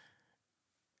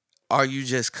 are you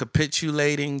just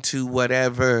capitulating to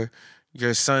whatever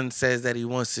your son says that he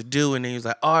wants to do? And then he's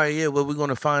like, all right, yeah, well, we're going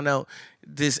to find out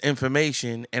this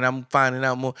information and I'm finding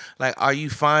out more. Like, are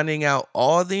you finding out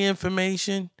all the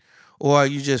information or are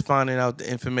you just finding out the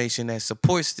information that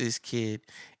supports this kid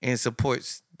and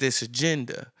supports this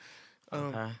agenda?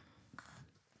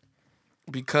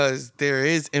 Because there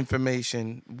is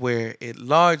information where it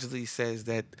largely says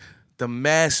that the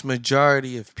mass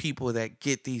majority of people that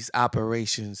get these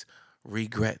operations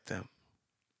regret them.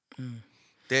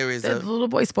 There is the little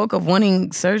boy spoke of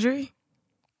wanting surgery.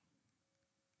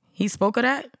 He spoke of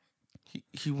that.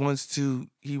 He wants to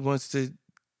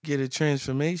get a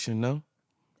transformation. No,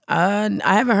 I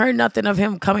haven't heard nothing of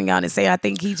him coming out and say. I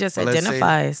think he just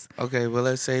identifies.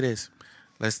 Let's say this.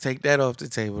 Let's take that off the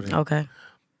table then. Okay.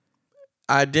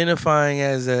 Identifying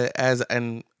as a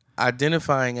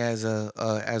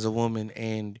woman,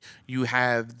 and you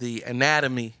have the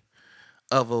anatomy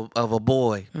of a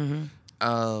boy,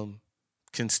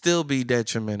 can still be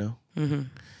detrimental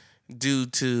due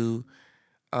to,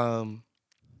 I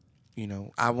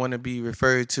want to be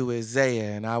referred to as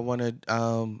Zaya, and I'm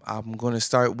going to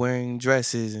start wearing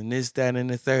dresses and this, that,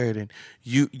 and the third, and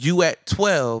you at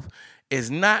 12 is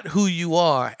not who you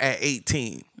are at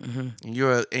 18.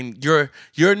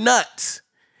 You're nuts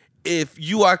if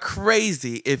you are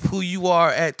crazy if who you are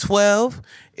at 12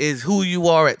 is who you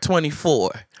are at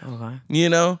 24.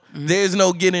 Okay. There's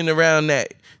no getting around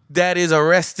that. That is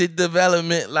arrested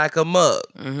development like a mug.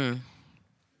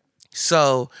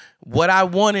 So what I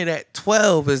wanted at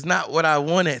 12 is not what I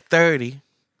want at 30.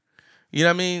 You know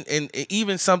what I mean? And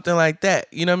even something like that.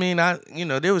 You know what I mean?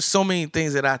 There was so many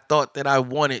things that I thought that I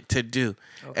wanted to do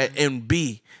and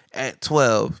be at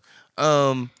 12.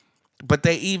 But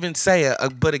they even say,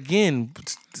 but again,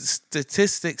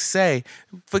 statistics say,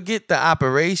 forget the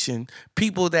operation.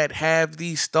 People that have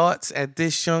these thoughts at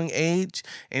this young age,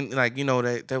 and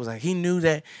that was like he knew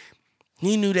that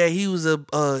he was a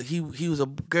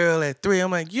girl at 3.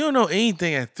 I'm like, you don't know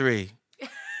anything at 3.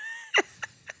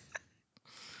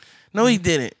 No, he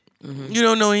didn't. You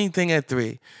don't know anything at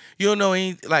 3. You don't know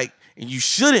any you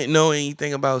shouldn't know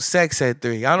anything about sex at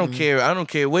 3. I don't care. I don't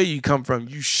care where you come from.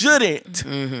 You shouldn't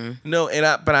know.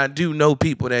 But I do know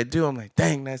people that do. I'm like,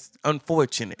 dang, that's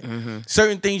unfortunate.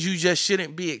 Certain things you just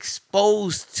shouldn't be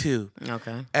exposed to.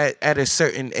 Okay. At a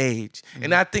certain age,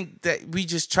 and I think that we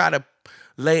just try to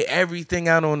lay everything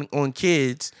out on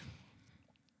kids.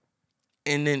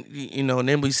 And then, and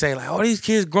then we say, like, oh, these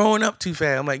kids growing up too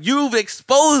fast. I'm like, you've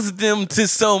exposed them to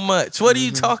so much. What are you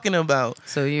talking about?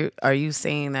 So are you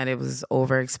saying that it was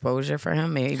overexposure for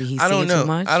him? Maybe he's seeing too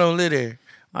much? I don't live there.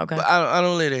 Okay. But I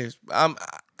don't live there.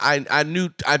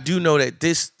 I do know that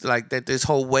this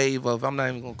whole wave of, I'm not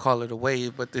even gonna call it a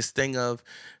wave, but this thing of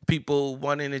people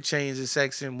wanting to change the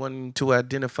sex and wanting to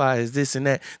identify as this and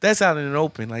that, that's out in the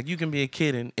open. Like, you can be a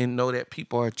kid and know that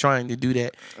people are trying to do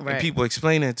that, right, and people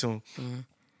explain that to them.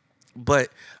 But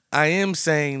I am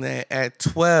saying that at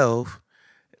 12,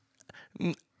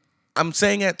 I'm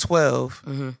saying at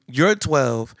 12, you're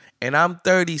 12, and I'm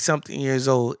 30-something years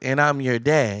old, and I'm your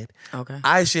dad. Okay.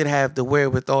 I should have the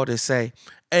wherewithal to say,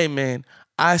 hey, man,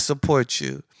 I support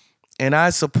you. And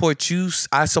I support you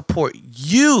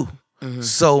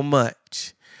so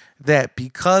much that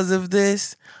because of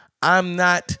this, I'm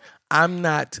not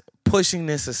pushing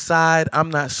this aside.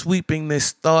 I'm not sweeping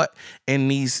this thought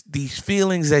and these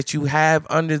feelings that you have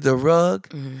under the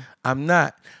rug. I'm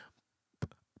not.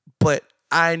 But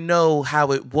I know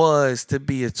how it was to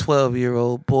be a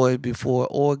 12-year-old boy before,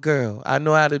 or girl. I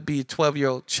know how to be a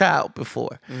 12-year-old child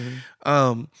before.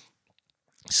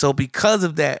 So because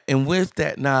of that, and with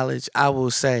that knowledge, I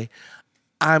will say,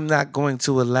 I'm not going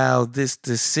to allow this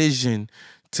decision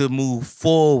to move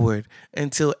forward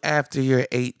until after you're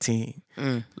 18.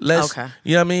 Okay.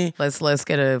 You know what I mean? Let's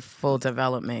get a full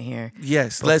development here.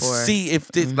 Yes. Let's see if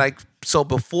this so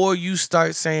before you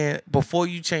start saying, before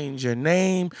you change your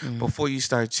name, before you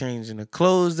start changing the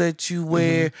clothes that you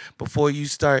wear, before you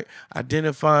start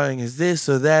identifying as this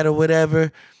or that or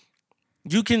whatever,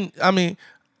 you can. I mean,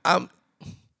 I'm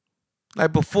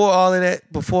like before all of that,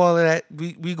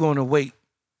 we gonna wait.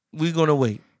 We're gonna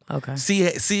wait. Okay. See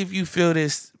if you feel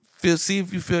this. See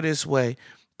if you feel this way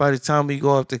by the time we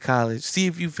go up to college. See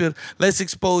if you feel. Let's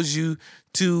expose you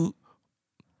to.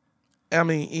 I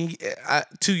mean,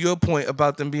 to your point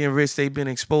about them being rich, they've been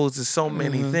exposed to so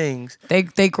many things.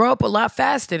 They grow up a lot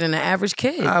faster than the average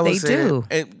kid. They do.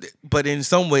 But in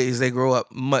some ways, they grow up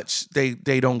much.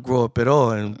 They don't grow up at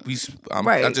all. And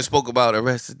I just spoke about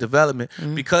Arrested Development.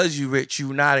 Because you're rich,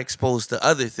 you're not exposed to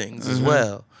other things as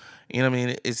well. You know what I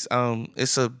mean?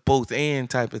 It's a both and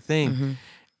type of thing.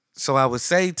 So I would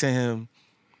say to him,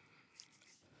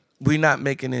 we're not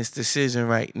making this decision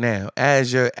right now.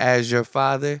 As your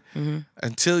father,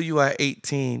 until you are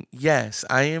 18, yes,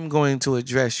 I am going to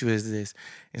address you as this.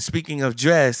 And speaking of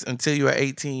dress, until you are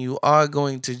 18, you are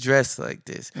going to dress like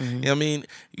this. You know what I mean?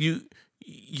 You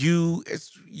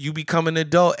become an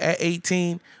adult at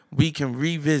 18, we can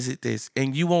revisit this.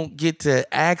 And you won't get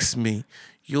to ask me.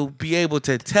 You'll be able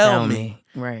to tell me,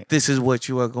 right? This is what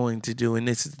you are going to do, and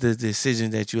this is the decision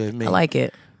that you have made. I like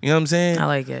it. You know what I'm saying? I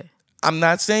like it. I'm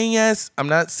not saying yes. I'm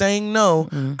not saying no.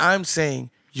 I'm saying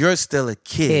you're still a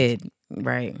kid.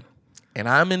 Right. And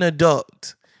I'm an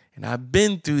adult. And I've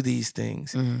been through these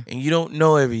things. And you don't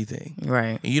know everything.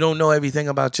 Right. And you don't know everything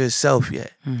about yourself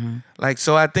yet. Like,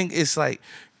 so I think it's like,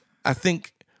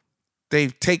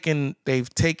 they've taken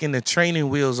the training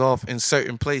wheels off in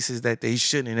certain places that they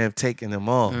shouldn't have taken them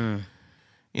off. You know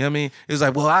what I mean? It's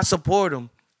like, well, I support them.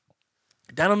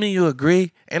 That don't mean you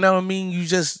agree. And that don't mean you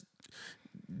just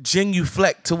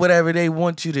genuflect to whatever they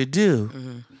want you to do.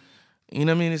 You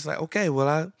know what I mean? It's like, okay,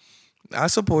 well, I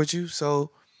support you.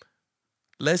 So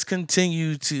let's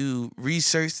continue to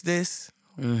research this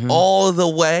all the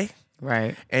way.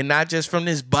 Right. And not just from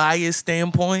this bias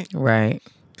standpoint. Right.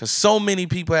 Because so many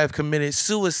people have committed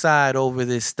suicide over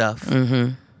this stuff.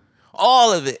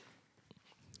 All of it.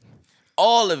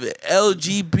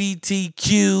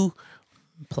 LGBTQ.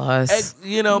 Plus.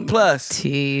 Plus.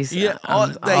 T's. Yeah,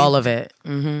 all of it.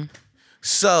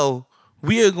 So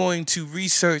we are going to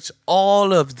research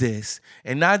all of this.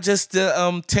 And not just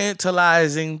the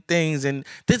tantalizing things. And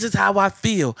this is how I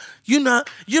feel. You don't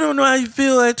know how you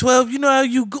feel at 12. You know how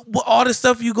all the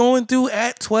stuff you're going through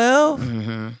at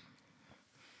 12?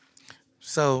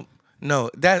 So, no,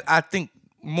 that I think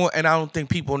more, and I don't think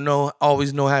people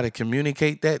always know how to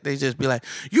communicate that. They just be like,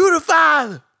 "You the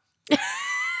father."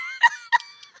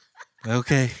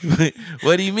 Okay,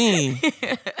 what do you mean?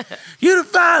 You the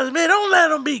father, man. Don't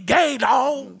let him be gay,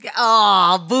 dog.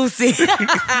 Oh, Boosie.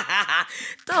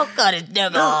 Don't cut his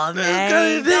nigga off,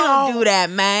 man. Don't do that,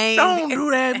 man. Don't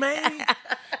do that, man.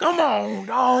 Come on,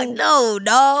 dog. No,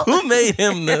 dog. Who made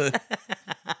him the...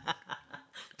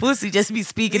 Boosie just be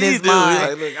speaking his mind.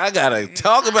 Like, look, I gotta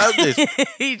talk about this.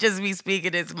 He just be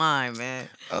speaking his mind, man.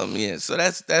 Yeah. So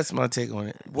that's my take on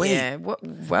it. Wait. Yeah.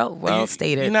 Well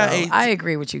stated. You're not I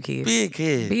agree with you, Keith. Be a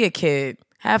kid. Be a kid.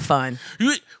 Have fun.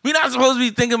 We're not supposed to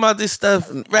be thinking about this stuff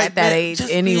right at that age,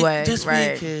 anyway. Just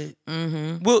right. be a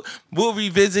kid. We'll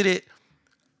revisit it.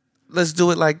 Let's do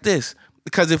it like this.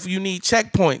 Because if you need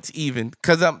checkpoints, even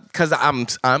because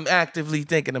I'm actively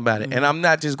thinking about it, and I'm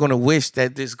not just going to wish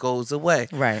that this goes away.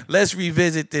 Right. Let's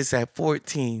revisit this at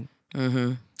 14.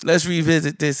 Let's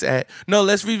revisit this at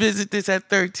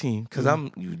 13. Because I'm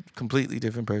a completely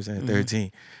different person at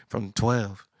 13 from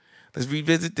 12. Let's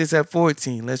revisit this at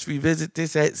 14. Let's revisit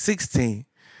this at 16.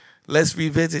 Let's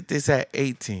revisit this at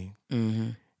 18. You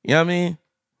know what I mean?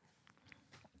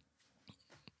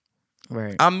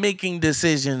 Right. I'm making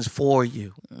decisions for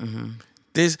you.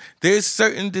 There's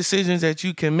certain decisions that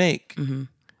you can make. You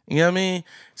know what I mean?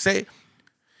 Say,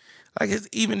 like, it's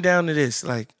even down to this.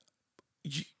 Like,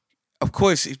 of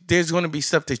course, there's going to be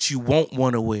stuff that you won't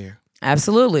want to wear.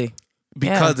 Absolutely.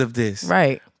 because of this.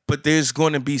 Right. But there's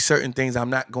going to be certain things I'm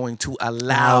not going to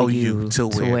allow you to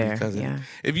wear because of it.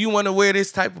 If you want to wear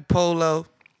this type of polo,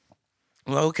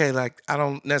 well, okay, like I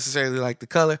don't necessarily like the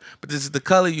color, but this is the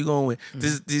color you're going to wear.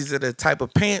 These are the type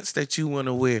of pants that you want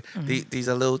to wear. These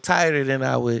are a little tighter than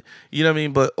I would, you know what I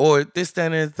mean? But or this,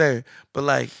 that, and the third. But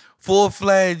like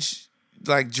full-fledged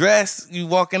like dress, you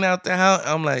walking out the house,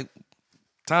 I'm like,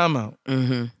 time out.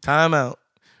 Time out.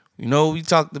 You know what we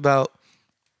talked about?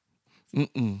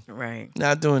 Right.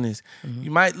 Not doing this.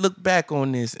 You might look back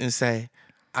on this and say,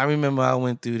 I remember I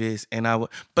went through this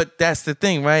but that's the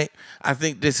thing, right? I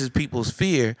think this is people's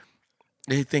fear.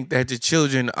 They think that the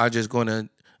children are just going to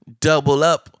double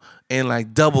up and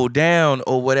like double down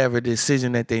or whatever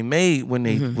decision that they made when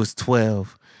they was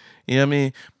 12. You know what I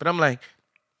mean? But I'm like,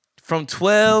 from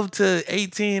 12 to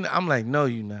 18, I'm like, no,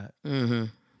 you're not.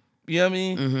 You know what I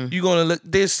mean? You're going to look,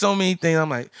 there's so many things. I'm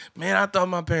like, man, I thought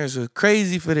my parents were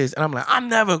crazy for this. And I'm like, I'm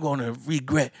never going to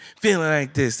regret feeling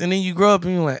like this. And then you grow up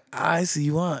and you're like, I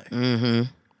see why.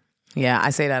 Yeah,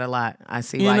 I say that a lot. I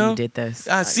see why you did this.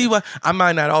 I see why. I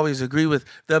might not always agree with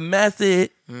the method,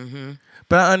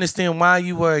 but I understand why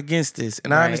you were against this.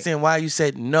 And I understand why you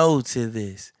said no to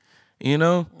this. You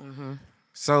know?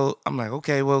 So I'm like,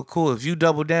 okay, well, cool. If you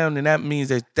double down, then that means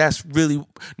that that's really,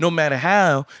 no matter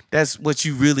how, that's what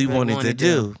you really wanted to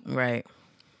do. Right.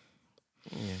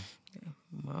 Yeah.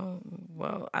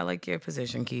 Well, I like your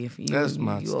position, Keith. That's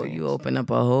my you open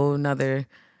up a whole nother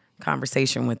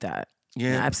conversation with that.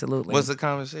 Yeah, absolutely. What's the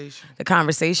conversation? The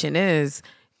conversation is,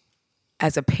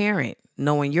 as a parent,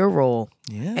 knowing your role.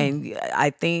 Yeah. And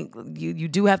I think you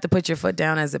do have to put your foot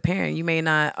down as a parent. You may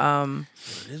not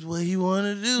this is what you want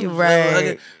to do.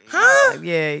 Right. Huh?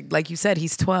 Yeah, like you said,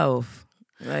 he's 12.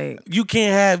 Like, you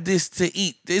can't have this to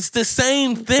eat. It's the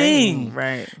same thing.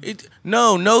 Right.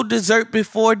 No dessert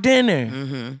before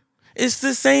dinner. It's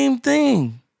the same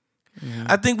thing.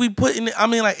 I think we put in. I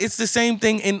mean, like it's the same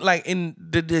thing in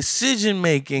the decision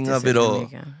making of it all.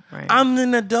 Right. I'm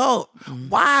an adult.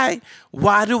 Why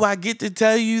do I get to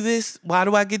tell you this? Why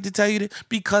do I get to tell you this?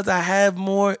 Because I have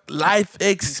more life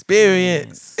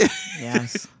experience.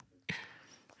 Yes.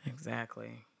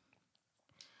 Exactly.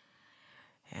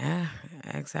 Yeah,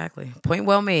 exactly. Point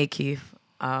well made, Keith.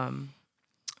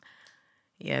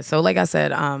 Yeah. So, like I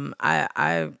said,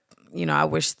 I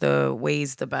wish the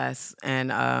Ways the best,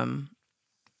 and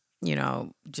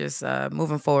just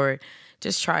moving forward,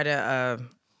 just try to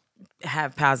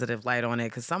have positive light on it,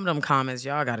 because some of them comments,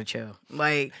 y'all gotta chill.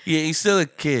 Like, yeah, he's still a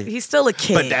kid.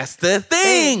 But that's the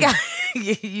thing.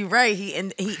 You're right. He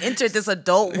entered this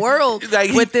adult world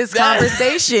with this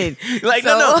conversation. Like,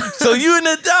 no. So you an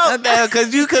adult now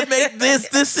because you could make this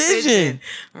decision.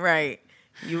 Right.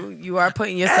 You are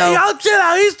putting yourself. Hey, y'all chill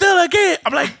out. He's still a kid.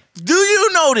 I'm like, do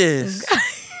you know this?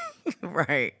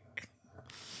 Right.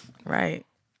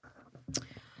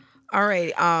 All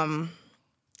right.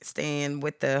 Staying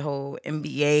with the whole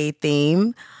NBA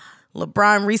theme,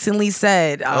 LeBron recently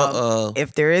said,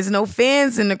 if there is no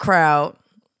fans in the crowd,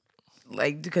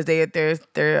 like, because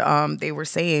they were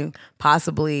saying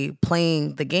possibly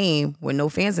playing the game with no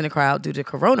fans in the crowd due to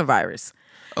coronavirus.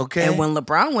 Okay. And when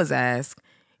LeBron was asked,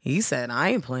 he said, I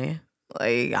ain't playing.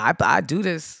 Like, I do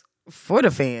this for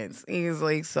the fans. He was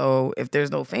like, so if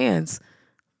there's no fans,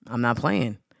 I'm not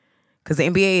playing. Because the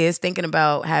NBA is thinking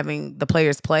about having the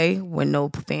players play with no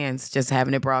fans, just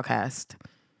having it broadcast.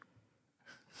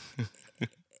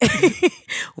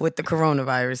 With the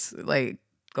coronavirus, like,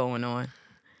 going on.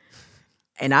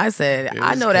 And I said,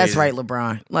 I know that's right,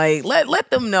 LeBron. Like, let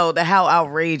them know how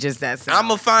outrageous that sounds. I'm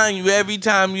going to fine you every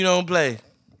time you don't play.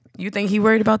 You think he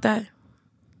worried about that?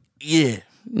 Yeah.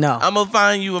 No. I'm going to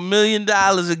fine you $1 million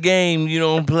a game you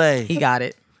don't play. He got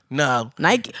it. No.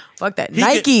 Nike, fuck that.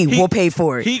 Nike will pay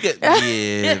for it.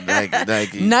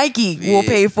 Nike. Nike will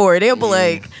pay for it. They'll be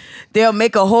like, they'll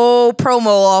make a whole promo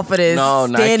off of this,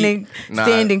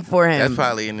 standing for him. That's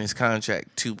probably in his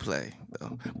contract to play,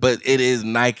 though. But it is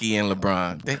Nike and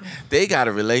LeBron. They got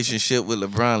a relationship with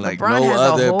LeBron like LeBron no has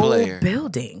other a whole player.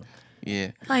 Building.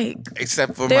 Yeah. Like,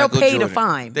 except for they'll Michael pay Jordan. to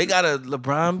fine. They got a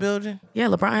LeBron building? Yeah,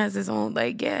 LeBron has his own,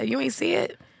 like, yeah, you ain't see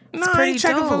it? No, I ain't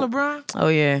checking for LeBron. Oh,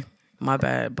 yeah. My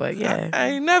bad, but yeah. I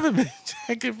ain't never been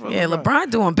checking for LeBron. Yeah, LeBron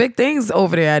doing big things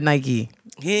over there at Nike.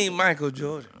 He ain't Michael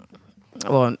Jordan.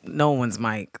 Well, no one's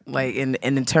Mike. Like,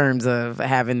 in terms of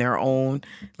having their own,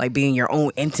 like, being your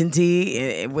own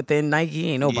entity within Nike,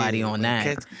 ain't nobody on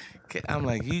that. I'm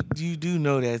like, you do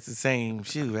know that's the same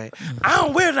shoe, right? I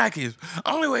don't wear Nikes.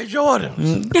 I only wear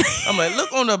Jordans. I'm like,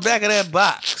 look on the back of that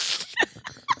box.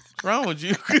 What's wrong with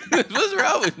you? What's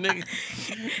wrong with niggas?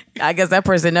 I guess that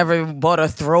person never bought a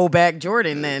throwback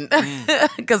Jordan then,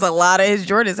 because a lot of his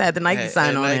Jordans had the Nike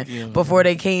sign on it before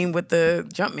they came with the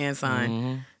Jumpman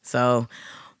sign. So,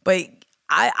 but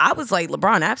I was like,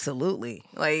 LeBron, absolutely.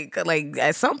 Like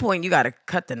at some point you got to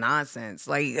cut the nonsense.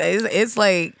 Like it's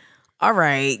like, all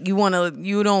right,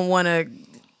 you don't want to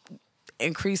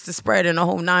increase the spread in the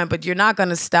whole nine, but you're not going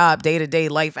to stop day-to-day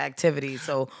life activities.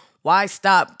 So why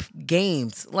stop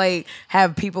games? Like,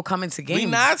 have people come into games. We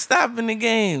not stopping the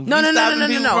game. No.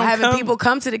 Having people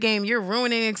come to the game, you're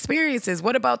ruining experiences.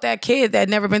 What about that kid that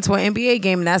never been to an NBA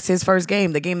game and that's his first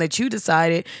game, the game that you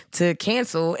decided to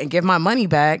cancel and give my money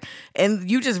back, and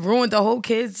you just ruined the whole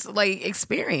kid's like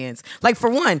experience. Like, for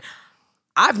one,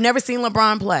 I've never seen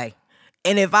LeBron play.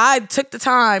 And if I took the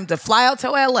time to fly out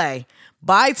to LA,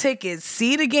 buy tickets,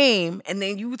 see the game, and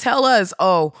then you tell us,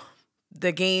 oh,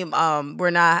 the game,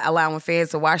 we're not allowing fans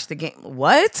to watch the game.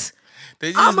 What?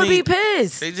 I'm going to be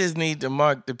pissed. They just need to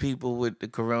mark the people with the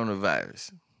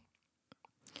coronavirus.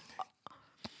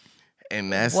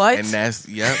 And that's, what? And that's,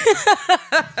 yep.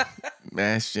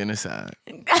 Mass genocide.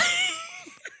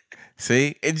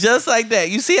 See? And just like that.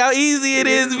 You see how easy it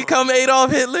is to become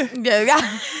Adolf Hitler?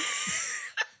 Yeah.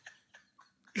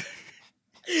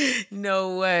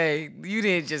 No way. You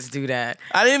didn't just do that.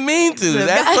 I didn't mean to.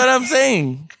 That's what I'm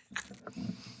saying.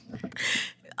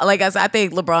 Like I said, I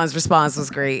think LeBron's response was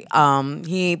great.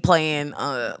 He ain't playing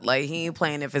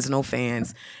if it's no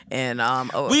fans. And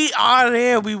we are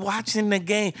there. We watching the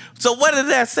game. So what does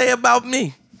that say about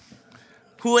me?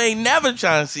 Who ain't never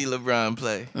trying to see LeBron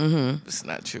play? Mm-hmm. It's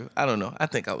not true. I don't know. I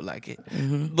think I would like it.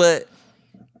 Mm-hmm. But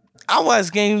I watch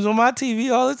games on my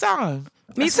TV all the time.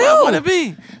 Me That's too. Where I want to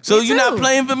be. So you're not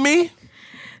playing for me?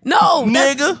 No,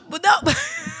 nigga. No.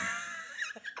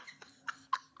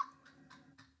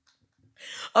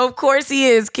 Of course he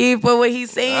is, Keith. But what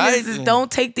he's saying is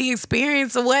don't take the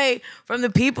experience away from the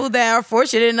people that are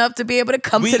fortunate enough to be able to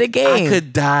come to the game. I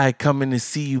could die coming to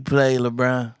see you play,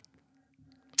 LeBron.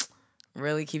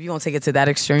 Really, Keith? You gonna take it to that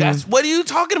extreme? What are you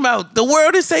talking about? The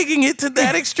world is taking it to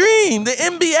that extreme. The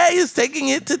NBA is taking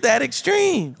it to that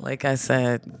extreme. Like I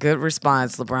said, good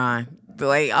response, LeBron.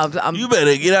 Like I'm you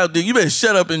better get out there. You better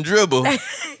shut up and dribble.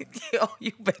 Yo,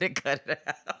 you better cut it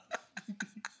out.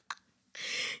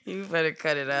 You better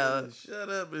cut it out. Shut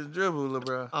up and dribble,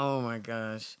 LeBron. Oh my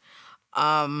gosh.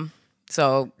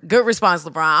 So good response,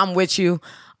 LeBron. I'm with you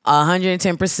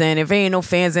 110%. If ain't no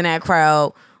fans in that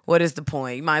crowd, what is the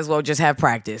point? You might as well just have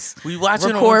practice. We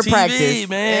watching Record on TV, practice,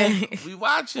 man. We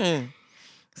watching.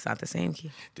 It's not the same,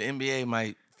 Keith. The NBA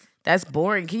might. That's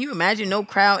boring. Can you imagine no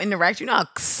crowd interaction? You know how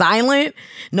silent?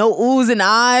 No oohs and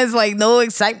ahs, like no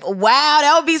excitement. Wow,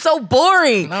 that would be so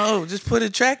boring. No, just put a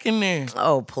track in there.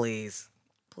 Oh, please.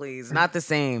 Please, not the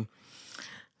same.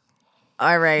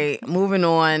 All right, moving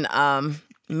on.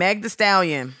 Meg Thee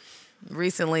Stallion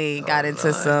recently got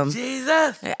into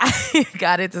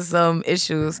some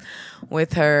issues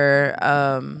with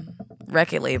her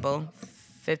record label,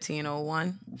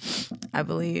 1501, I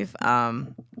believe.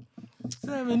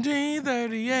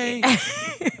 1738.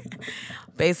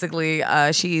 Basically,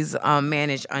 she's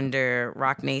managed under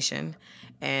Roc Nation.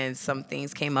 And some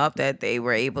things came up that they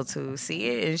were able to see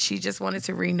it, and she just wanted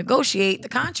to renegotiate the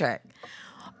contract.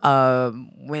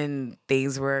 When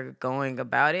things were going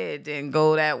about it, it didn't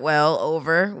go that well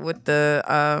over with the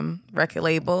record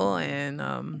label, and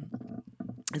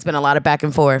it's been a lot of back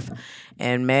and forth.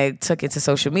 And Meg took it to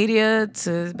social media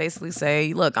to basically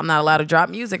say, look, I'm not allowed to drop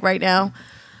music right now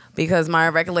because my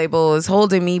record label is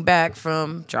holding me back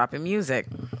from dropping music.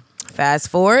 Fast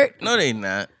forward. No, they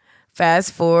not.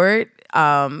 Fast forward.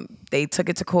 They took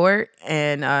it to court,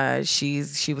 and she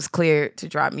was cleared to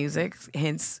drop music,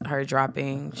 hence her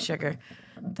dropping Sugar,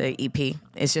 the EP.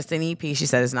 It's just an EP. She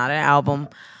said it's not an album,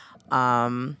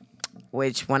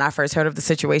 which when I first heard of the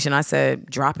situation, I said,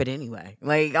 drop it anyway.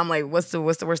 Like, I'm like, what's the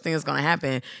worst thing that's going to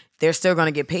happen? They're still going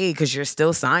to get paid because you're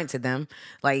still signed to them.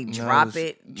 Like, drop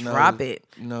it.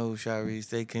 No, Sharice,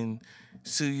 they can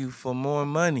sue you for more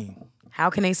money. How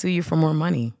can they sue you for more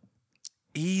money?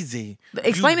 Easy.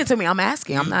 Explain it to me. I'm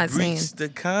asking. I'm not saying. You breached the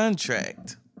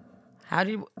contract. How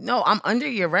do you? No, I'm under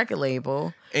your record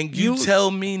label. And you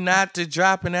tell me not to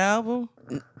drop an album?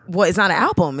 Well, it's not an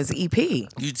album. It's an EP.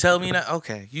 You tell me not.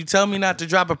 Okay. You tell me not to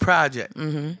drop a project.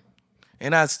 Mm-hmm.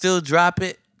 And I still drop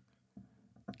it.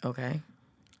 Okay.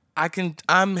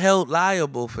 I'm held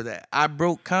liable for that. I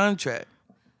broke contract.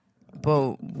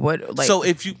 But what? Like, so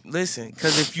if you listen,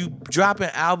 because if you drop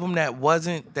an album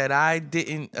that I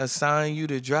didn't assign you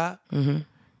to drop,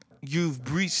 you've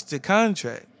breached the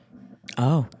contract.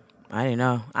 Oh, I didn't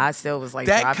know. I still was like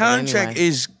that contract anyway.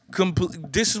 is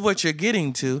this is what you're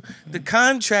getting to. The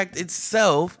contract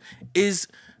itself is.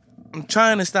 I'm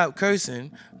trying to stop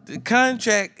cursing. The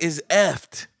contract is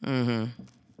effed.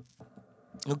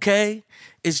 Okay?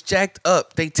 It's jacked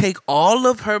up. They take all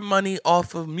of her money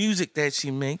off of music that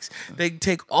she makes. They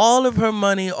take all of her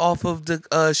money off of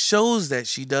the shows that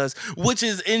she does, which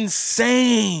is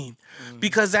insane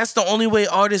because that's the only way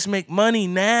artists make money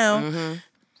now.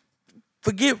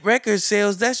 Forget record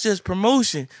sales. That's just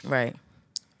promotion. Right.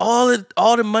 All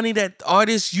the money that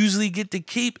artists usually get to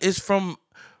keep is from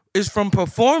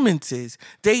performances.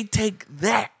 They take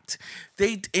that.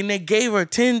 They gave her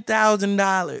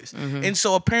 $10,000, and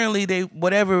so apparently they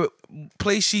whatever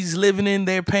place she's living in,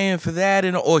 they're paying for that,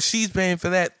 or she's paying for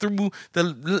that through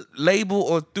the label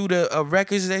or through the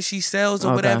records that she sells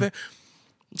or whatever.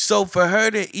 So for her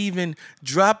to even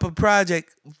drop a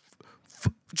project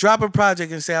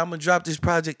and say, I'm gonna drop this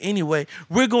project anyway,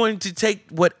 we're going to take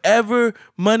whatever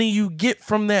money you get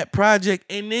from that project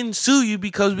and then sue you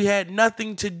because we had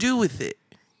nothing to do with it.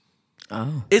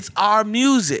 Oh. It's our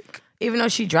music. Even though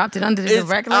she dropped it under the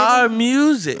record label? It's our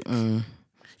music. You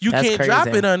That's can't crazy. drop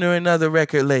it under another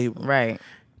record label. Right.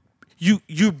 You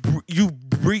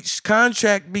breached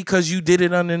contract because you did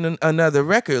it under another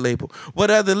record label.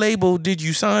 What other label did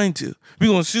you sign to? We're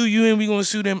going to sue you and we're going to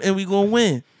sue them and we're going to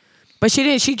win. But she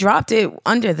didn't. She dropped it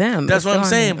under them. That's what I'm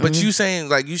saying. But you saying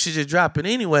like you should just drop it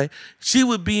anyway. She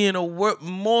would be in a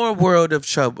more world of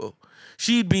trouble.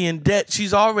 She'd be in debt.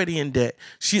 She's already in debt.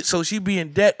 So she'd be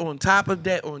in debt on top of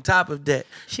debt on top of debt.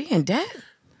 She in debt?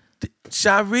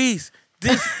 Sharice,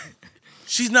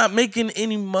 she's not making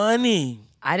any money.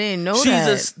 I didn't know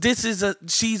that.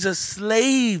 She's a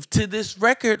slave to this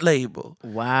record label.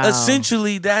 Wow.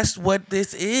 Essentially, that's what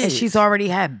this is. And she's already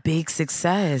had big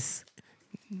success.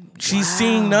 She's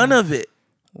seeing none of it.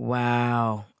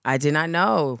 Wow. I did not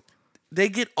know. They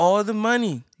get all the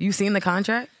money. You seen the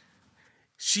contract?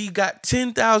 She got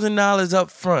 $10,000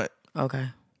 up front. Okay.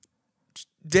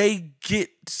 They get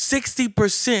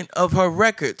 60% of her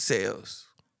record sales.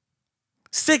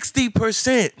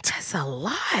 60%. That's a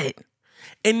lot.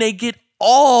 And they get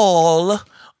all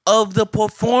of the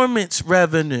performance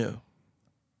revenue.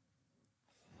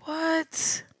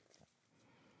 What?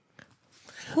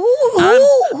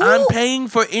 I'm paying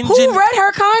for engine. Who read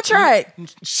her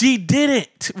contract? She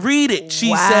didn't read it,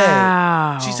 she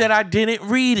said. She said, I didn't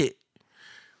read it.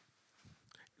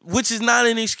 Which is not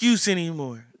an excuse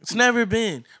anymore. It's never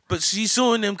been. But she's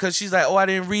suing them because she's like, I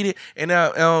didn't read it. And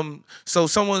so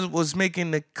someone was making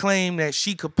the claim that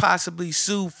she could possibly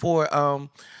sue for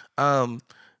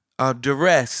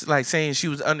duress, like saying she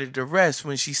was under duress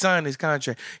when she signed this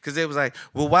contract. Because they was like,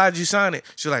 well, why'd you sign it?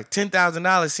 She was like,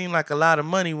 $10,000 seemed like a lot of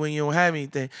money when you don't have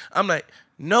anything. I'm like,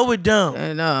 no, it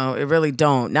don't. No, it really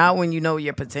don't. Not when you know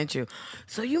your potential.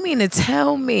 So you mean to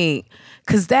tell me,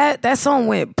 because that song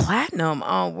went platinum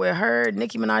with her,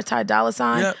 Nicki Minaj, Ty Dolla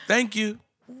 $ign? Yeah, thank you.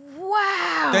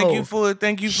 Wow.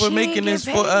 Thank you for making this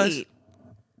for us.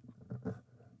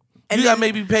 And you got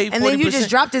maybe paid 40%. And then you just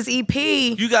dropped this EP.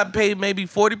 You got paid maybe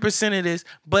 40% of this,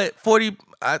 but 40.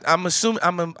 I'm assuming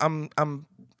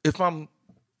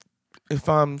if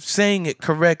I'm saying it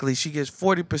correctly, she gets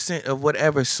 40% of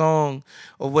whatever song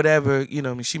or whatever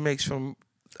she makes from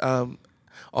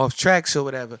off tracks or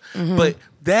whatever. Mm-hmm. But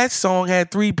that song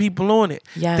had 3 people on it.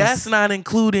 Yes. That's not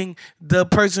including the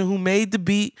person who made the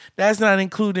beat. That's not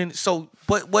including. So,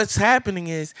 but what's happening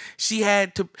is she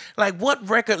had to, like, what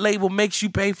record label makes you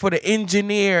pay for the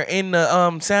engineer and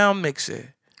the sound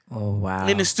mixer? Oh, wow.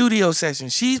 In the studio session.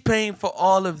 She's paying for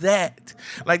all of that.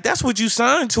 Like, that's what you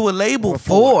signed to a label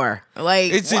for.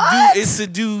 Like, it's to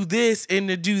do this and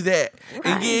to do that. Right.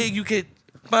 And yeah, you could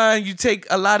fine, you take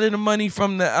a lot of the money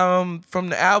from the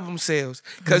album sales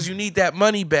because you need that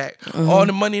money back. Mm-hmm. All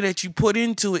the money that you put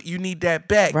into it, you need that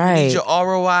back. Right. You need your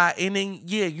ROI, and then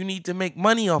you need to make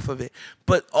money off of it.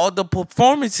 But all the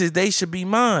performances, they should be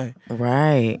mine.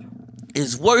 Right.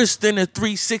 It's worse than a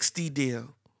 360 deal.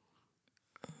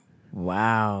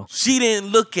 Wow. She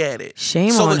didn't look at it.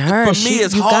 Shame on her. For me,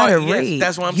 it's hard. Yes,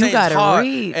 that's what I'm saying. It's hard.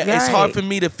 It's hard for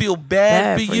me to feel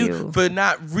bad for you for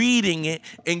not reading it,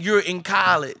 and you're in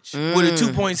college with a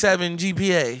 2.7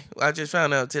 GPA. I just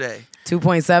found out today.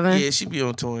 2.7? Yeah, she be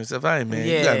on tour and stuff. I ain't mad.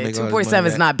 Yeah, 2.7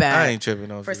 is not bad. I ain't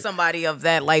tripping on for somebody of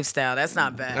that lifestyle. That's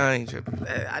not bad. I ain't tripping.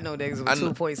 I know niggas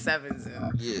with 2.7s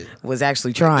and was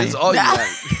actually trying. That's all you got.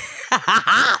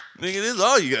 Nigga, this is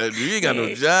all you gotta do. You ain't got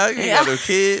no job. You ain't got no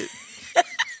kid.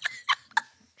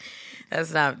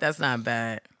 That's not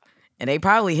bad. And they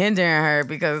probably hindering her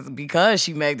because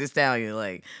she Meg Thee Stallion.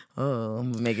 Like, oh,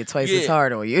 I'm gonna make it twice as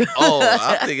hard on you. Oh,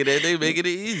 I'm thinking that they making it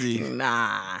easy.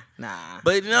 Nah.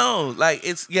 But no, like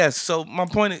it's yes. So my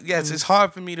point is yes, it's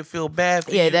hard for me to feel bad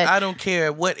for you. I don't care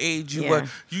at what age you were.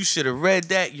 You should have read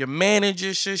that. Your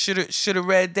manager should have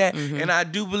read that. And I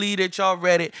do believe that y'all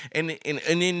read it. And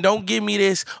then don't give me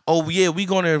this. Oh yeah, we're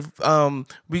gonna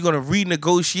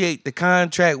renegotiate the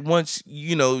contract once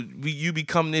you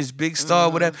become this big star.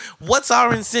 Whatever. What's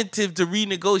our incentive to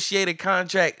renegotiate a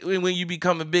contract when you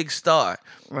become a big star?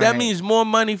 Right. That means more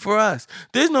money for us.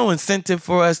 There's no incentive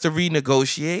for us to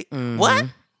renegotiate. What?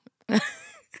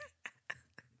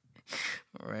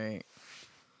 Right.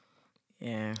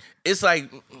 Yeah. It's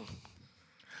like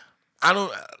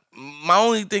my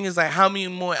only thing is like how many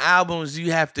more albums do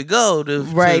you have to go to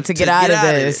get out of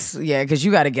this? Yeah, because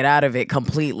you got to get out of it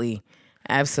completely.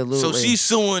 Absolutely. So she's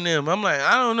suing them. I'm like,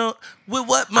 I don't know with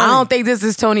what money. I don't think this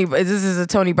is a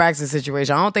Toni Braxton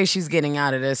situation. I don't think she's getting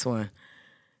out of this one.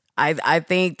 I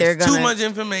think they're gonna too much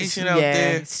information out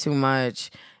there. It's too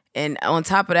much. And on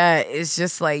top of that, it's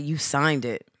just like you signed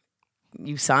it.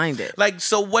 You signed it. Like,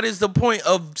 so what is the point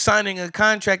of signing a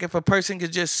contract if a person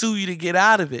could just sue you to get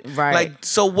out of it? Right. Like,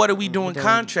 so what are we doing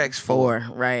contracts for?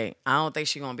 Right. I don't think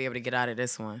she's going to be able to get out of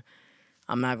this one.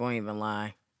 I'm not going to even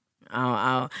lie.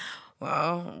 Well,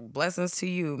 blessings to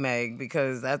you, Meg,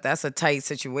 because that's a tight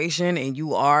situation and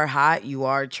you are hot. You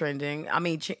are trending. I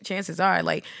mean, chances are,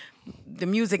 like, the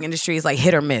music industry is like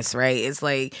hit or miss, right? It's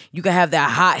like you can have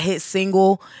that hot hit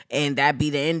single and that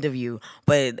be the end of you.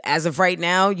 But as of right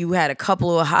now, you had a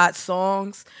couple of hot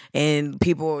songs and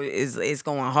people is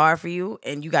going hard for you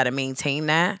and you got to maintain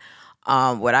that.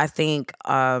 What I think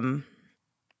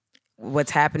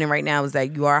what's happening right now is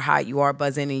that you are hot, you are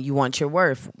buzzing, and you want your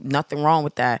worth. Nothing wrong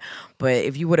with that. But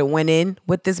if you would have went in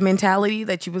with this mentality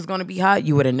that you was going to be hot,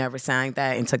 you would have never signed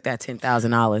that and took that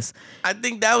 $10,000. I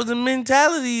think that was a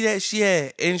mentality that she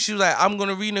had. And she was like, I'm going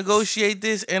to renegotiate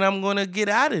this and I'm going to get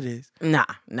out of this. Nah.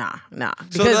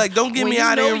 So like, don't get me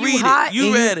out there and read it.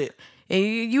 You read it. And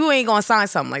you ain't going to sign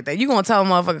something like that. You going to tell a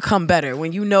motherfucker come better.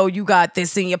 When you know you got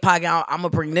this in your pocket, I'm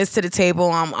going to bring this to the table.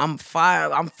 I'm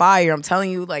fire. I'm telling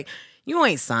you, like, you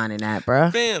ain't signing that,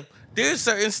 bruh. Fam, there's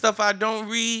certain stuff I don't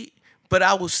read, but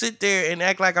I will sit there and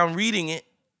act like I'm reading it.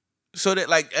 So that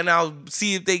like, and I'll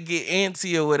see if they get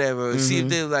antsy or whatever. Or see if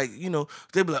they're like,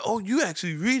 they'll be like, oh, you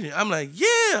actually read it. I'm like,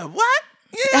 yeah, what?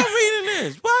 Yeah, I'm reading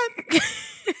this. What?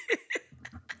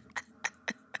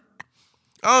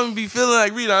 I don't be feeling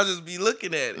like reading. I'll just be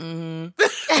looking at it.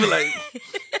 Be like,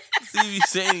 see if you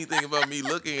say anything about me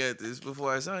looking at this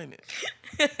before I sign it.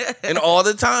 And all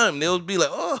the time, they'll be like,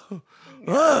 oh.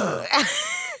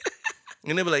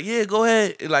 And they'll be like, yeah, go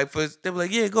ahead. And like, they'll be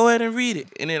like, yeah, go ahead and read it.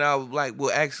 And then I'll like,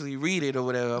 will actually read it or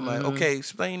whatever. I'm like, okay,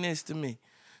 explain this to me.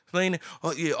 Explain it.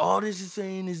 Oh, yeah, all this is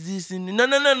saying is this and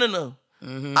no.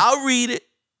 I'll read it.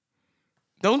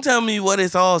 Don't tell me what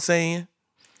it's all saying.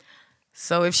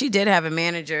 So if she did have a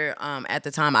manager at the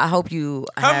time, I hope you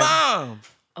Her mom.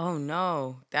 Oh,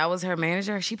 no. That was her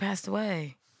manager? She passed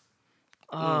away.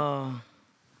 Oh.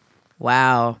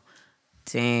 Wow.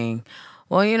 Dang.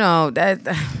 Well, that's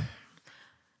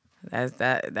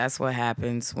what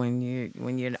happens when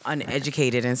you're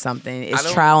uneducated in something.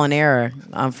 It's trial and error,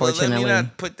 unfortunately. Well, let me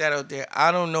not put that out there.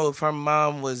 I don't know if her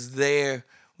mom was there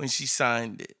when she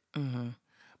signed it.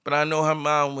 But I know her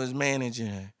mom was managing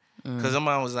her. Because her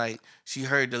mom was like, she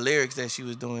heard the lyrics that she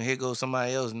was doing. Here goes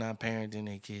somebody else not parenting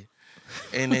their kid.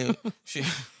 And then she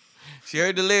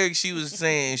heard the lyrics she was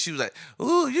saying. She was like,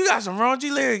 ooh, you got some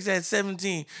raunchy lyrics at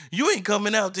 17. You ain't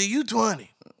coming out till you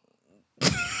 20.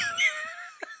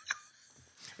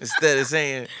 Instead of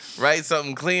saying, write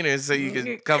something cleaner so you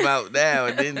can come out now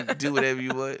and then do whatever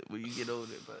you want when you get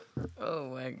older. But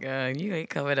oh, my God. You ain't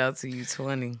coming out till you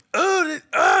 20. Oh,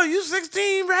 you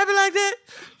 16 rapping like that?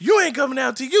 You ain't coming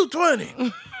out till you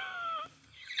 20.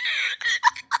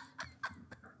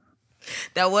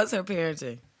 That was her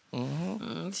parenting.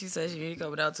 She said she ain't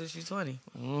coming out till she's 20.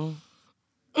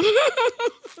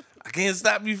 I can't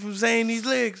stop you from saying these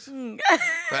lyrics.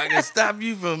 But I can stop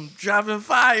you from dropping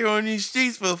fire on these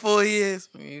streets for 4 years.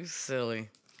 You silly.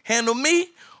 Handle me?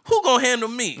 Who gonna handle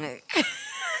me?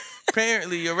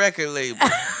 Apparently your record label.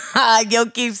 Yo,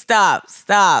 Keith, stop.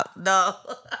 No.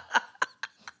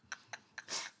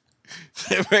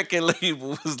 The record label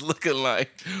was looking like,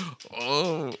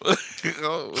 oh.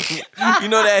 You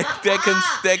know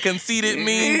that conceited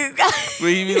meme where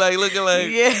he be like looking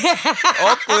like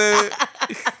awkward.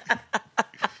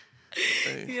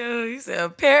 Yo, he said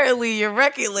apparently your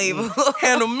record label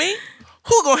handle me.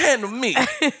 Who gonna handle me?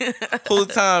 Whole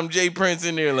time Jay Prince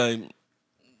in there like.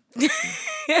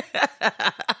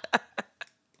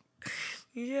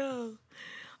 Yo.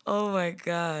 Oh my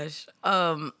gosh.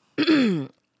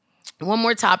 One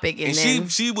more topic, and then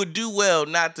she would do well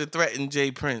not to threaten Jay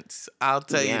Prince. I'll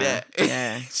tell you that.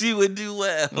 Yeah. She would do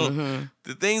well. Mm-hmm.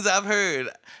 The things I've heard,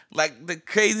 like the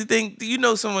crazy thing, you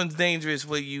know someone's dangerous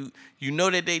where you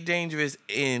know that they dangerous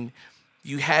and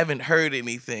you haven't heard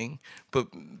anything, but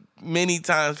many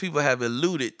times people have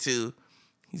alluded to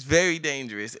he's very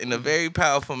dangerous and a very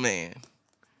powerful man.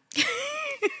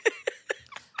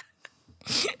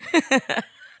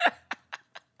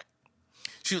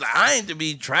 She was like, I ain't to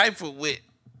be trifled with.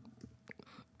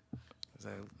 I was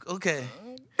like, okay.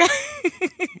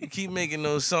 You keep making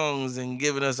those songs and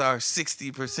giving us our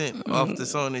 60% off the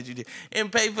song that you did.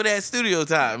 And pay for that studio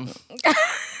time.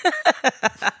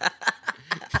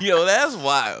 Yo, that's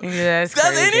wild. Yeah, that's Does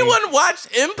crazy. anyone watch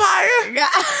Empire?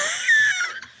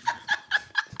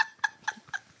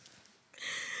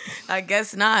 I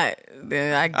guess not.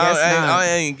 I guess I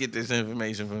ain't get this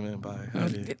information from Empire. I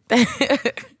did.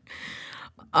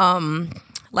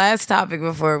 Last topic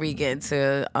before we get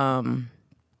to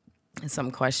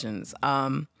some questions.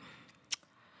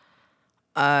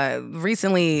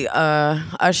 Recently,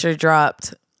 Usher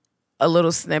dropped a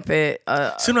little snippet.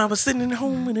 Soon I was sitting at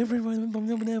home and everyone.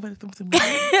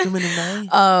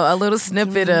 A little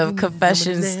snippet of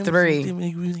Confessions 3.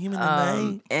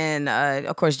 And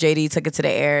of course, JD took it to the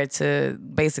air to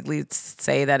basically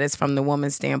say that it's from the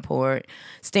woman's standpoint,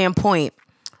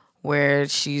 where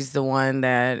she's the one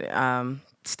that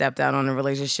stepped out on a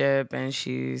relationship and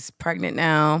she's pregnant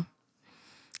now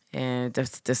and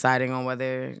just deciding on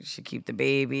whether she keep the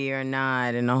baby or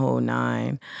not and the whole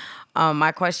nine.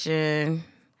 My question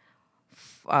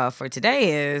for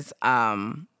today is,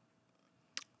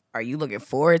 are you looking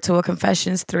forward to a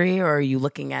Confessions 3, or are you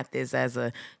looking at this as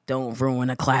a don't ruin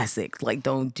a classic? Like,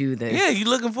 don't do this. Yeah, you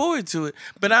looking forward to it.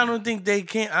 But I don't think they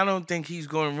can. I don't think he's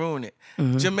going to ruin it.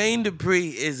 Jermaine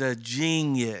Dupri is a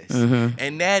genius.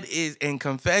 And and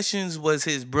Confessions was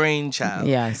his brainchild.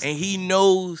 Yes. And he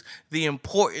knows the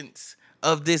importance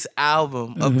of this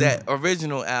album, of that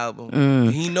original album.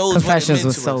 He knows Confessions what it meant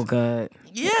was to so us. good.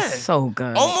 Yeah. So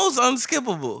good. Almost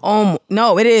unskippable.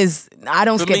 No, it is. I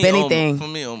don't skip anything. For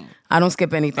me, I don't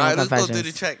skip anything All on right, let's go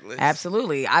Confessions. through the checklist.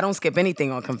 Absolutely. I don't skip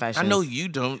anything on Confessions. I know you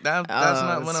don't. That's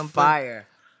not what it's I'm fire.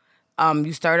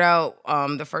 You start out,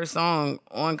 the first song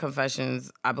on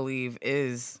Confessions, I believe,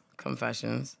 is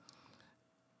Confessions.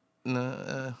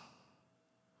 No,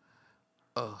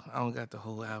 I don't got the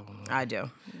whole album. I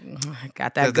do.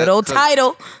 Got that good old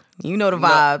title. You know the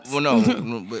vibes.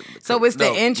 But, So it's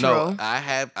the intro. No, I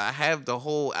have the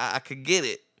whole. I could get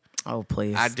it. Oh,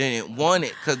 please. I didn't want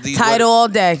it because these Title all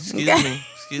day.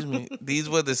 Excuse me. These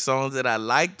were the songs that I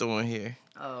liked on here.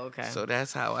 Oh, okay. So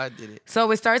that's how I did it. So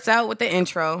it starts out with the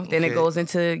intro, then it Okay. goes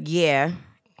into Yeah,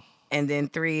 and then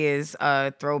 3 is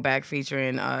Throwback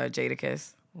featuring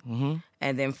Jadakiss.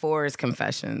 And then 4 is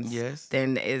Confessions. Yes.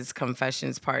 Then is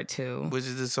Confessions Part 2. Which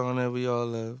is the song that we all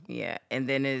love. Yeah. And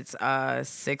then it's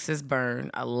 6 is Burn.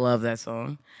 I love that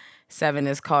song. 7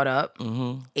 is Caught Up.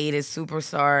 8 is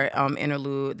Superstar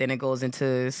Interlude. Then it goes into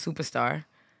Superstar.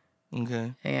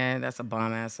 Okay. And that's a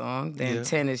bomb ass song. Then Yeah.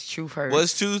 10 is Truth Hurts.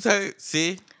 What's Truth Hurt?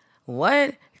 See?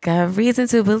 What? Got reason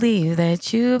to believe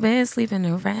that you've been sleeping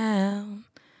around.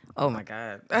 Oh my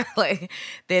God. Like,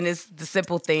 then it's The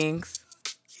Simple Things.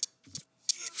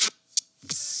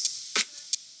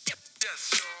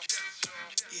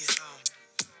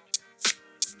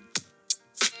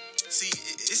 See,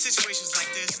 it's situations like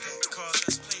this that cause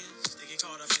us players to get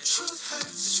caught up in the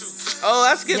truth. Oh,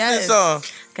 I skipped Yes. this song.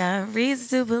 Got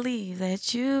reason to believe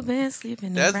that you've been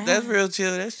sleeping around. That's real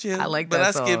chill. That's chill. I like but that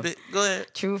I song. skipped it. Go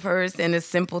ahead. Truth Hurts, and it's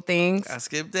Simple Things. I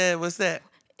skipped that. What's that?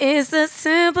 It's the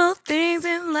simple things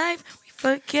in life we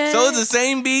forget. So it's the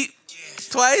same beat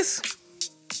twice?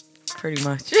 Pretty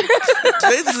much.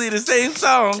 Basically the same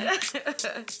song.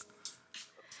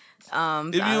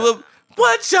 If you look,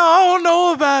 what y'all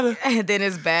know about her? And then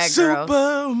it's Bad Girl.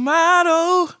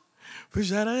 Supermodel,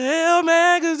 fresh out of Elle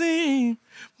magazine,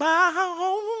 my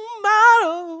home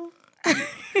model.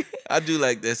 I do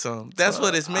like that song. That's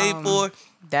what it's made for.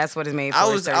 That's what it's made for.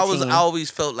 I always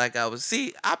felt like I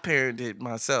parented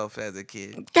myself as a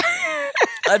kid.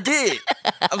 I did.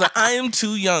 I was like, I am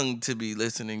too young to be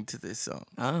listening to this song.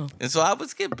 Oh. And so I would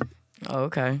skip it. Oh,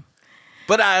 okay.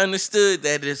 But I understood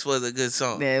that this was a good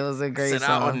song. Yeah, it was a great I said,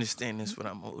 song. I understand this when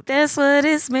I'm older. That's what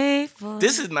it's made for.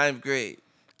 This is 9th grade.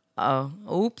 Oh,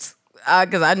 oops.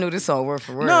 Because I knew this song word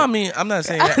for word. No, I mean, I'm not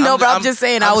saying that. No, but I'm just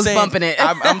saying I was bumping it.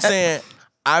 I'm saying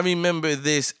I remember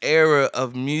this era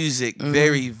of music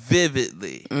very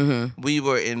vividly. We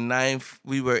were in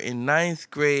 9th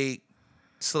grade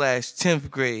 / 10th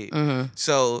grade.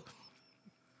 So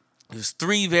There's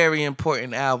 3 very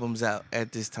important albums out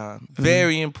at this time.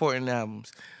 Very important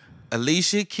albums.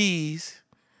 Alicia Keys.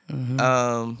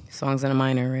 Songs in a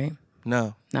Minor, right?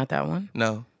 No. Not that one?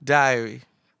 No. Diary.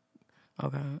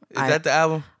 Okay. Is that the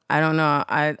album? I don't know.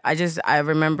 I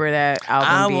remember that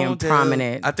album being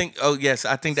prominent. I think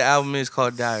the album is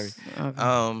called Diary.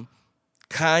 Okay.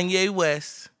 Kanye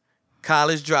West,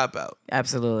 College Dropout.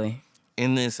 Absolutely.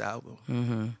 In this album.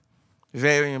 Mm-hmm.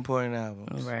 Very important album.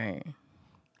 Right.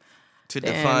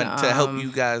 To help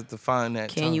you guys define that.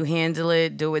 Can you handle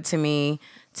it? Do it to me.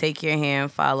 Take your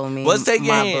hand. Follow me. What's take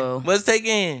your hand? Boo. What's take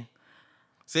your hand?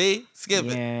 See? Skip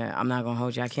it. Yeah, I'm not gonna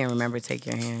hold you. I can't remember Take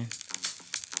Your Hand.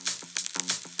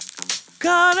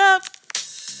 Caught up.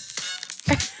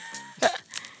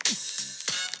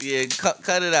 Yeah,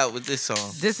 cut it out with this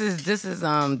song. This is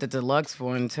the deluxe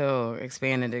one too,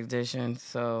 expanded edition.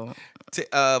 So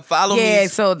follow me. Yeah,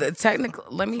 so the technical.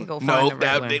 Let me go find the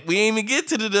regular. We ain't even get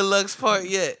to the deluxe part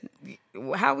yet.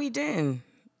 How we did?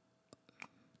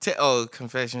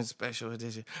 Confession Special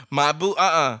Edition. My Boo,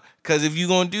 because if you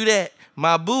gonna do that,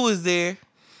 My Boo is there.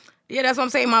 Yeah, that's what I'm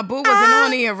saying. My Boo wasn't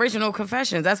on the original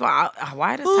Confessions. That's why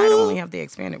does title only have the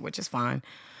expanded, which is fine.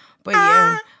 But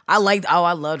yeah, I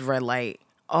loved Red Light.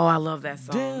 Oh, I love that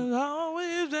song. There's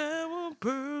always that one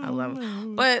person. I love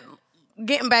it. But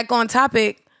getting back on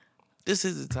topic. This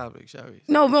is the topic, Shari.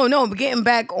 No. But getting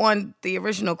back on the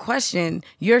original question,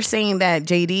 you're saying that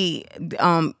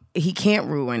JD, he can't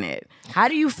ruin it. How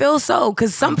do you feel so?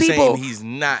 Because some people saying he's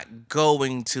not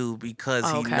going to because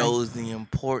he knows the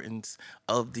importance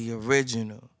of the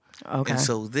original. Okay. And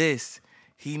so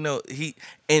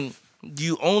and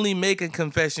you only making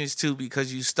Confessions 2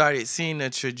 because you started seeing the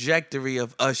trajectory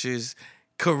of Usher's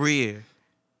career.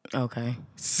 Okay.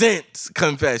 Since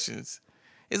Confessions.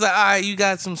 It's like, all right, you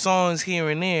got some songs here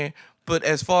and there, but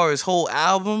as far as whole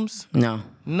albums, no,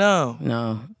 no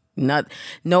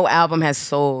album has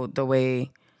sold the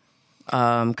way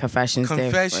Confessions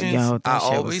did. I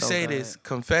always say this: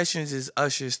 Confessions is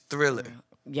Usher's Thriller.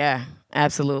 Yeah,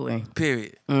 absolutely.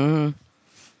 Period. Mm-hmm.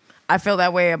 I feel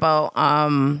that way about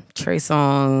Trey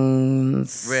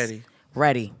Songz.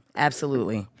 Ready.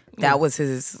 Absolutely. That was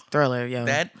his Thriller. Yo.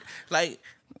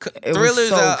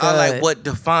 Thrillers are like what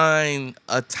define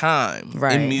a time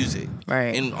in music,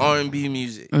 right? In R&B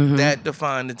music, that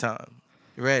defined the time.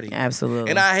 Ready?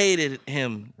 Absolutely. And I hated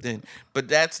him then, but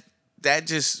that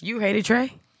just you hated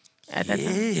Trey at that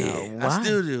time. Yeah, I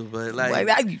still do, but why?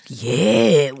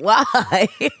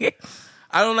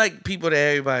 I don't like people that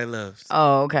everybody loves.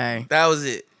 Oh, okay. That was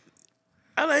it.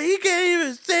 I'm like, he can't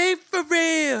even sing for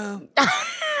real.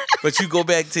 But you go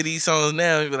back to these songs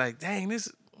now and be like, dang,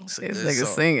 this nigga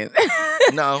singing.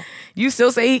 No. You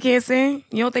still say he can't sing?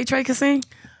 You don't think Trey can sing?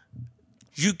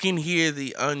 You can hear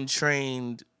the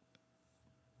untrained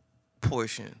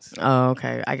portions. Oh,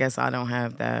 okay. I guess I don't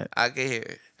have that. I can hear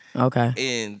it. Okay.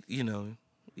 And,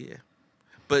 yeah.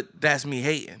 But that's me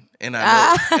hating. And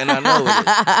I know it is.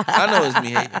 I know it's me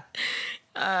hating.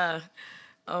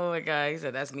 Oh my God, he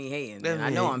said that's me hating. That's I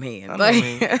me know hating. I'm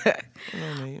hating. I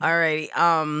know me.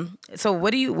 Alrighty. So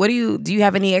what do you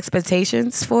have any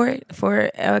expectations for it,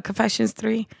 for Confessions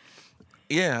 3?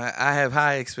 Yeah, I have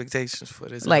high expectations for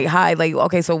this.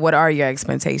 Okay, so what are your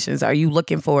expectations? Are you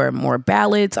looking for more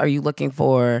ballads? Are you looking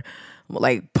for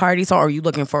party song? Or are you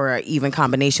looking for an even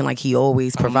combination like he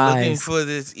always provides? I'm looking for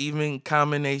this even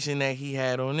combination that he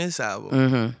had on this album.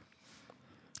 Mm-hmm.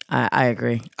 I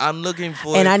agree. I'm looking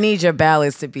for, and I need your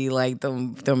ballads to be like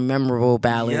the memorable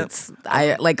ballads. Yep.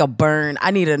 I like a Burn.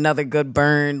 I need another good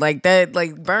Burn like that.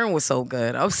 Like Burn was so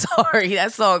good. I'm sorry,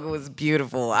 that song was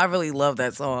beautiful. I really love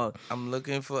that song. I'm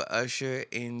looking for Usher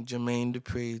and Jermaine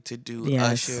Dupri to do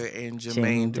Usher and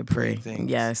Jermaine Dupri things.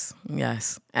 Yes,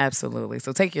 absolutely.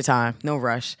 So take your time. No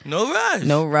rush. No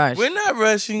rush. We're not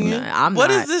rushing you.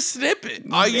 What is this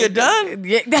snippet? Are you done?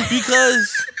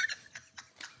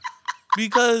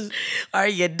 Because are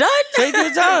you done? Take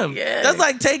your time. Yeah. That's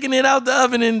like taking it out the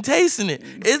oven and tasting it.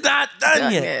 It's not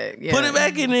done yet. Yeah. Put it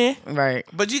back in there. Right.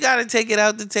 But you got to take it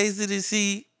out to taste it and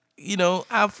see,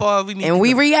 how far we need and to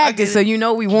we go. Reacted, so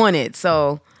we want it.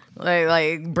 So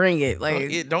like bring it.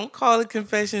 Don't call it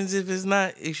Confessions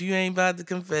if you ain't about to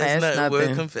confess nothing.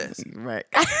 We'll confess. Right.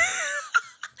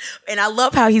 And I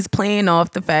love how he's playing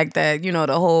off the fact that,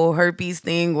 the whole herpes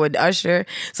thing with Usher.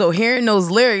 So hearing those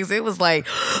lyrics, it was like,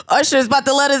 Usher's about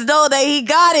to let us know that he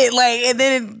got it. And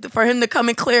then for him to come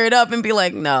and clear it up and be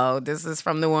like, no, this is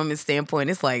from the woman's standpoint.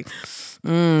 It's like,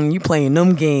 you playing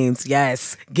them games.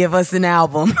 Yes. Give us an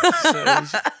album. You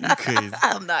crazy.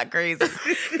 I'm not crazy.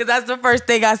 Because that's the first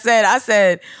thing I said. I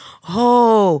said,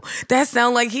 oh, that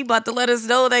sounds like he about to let us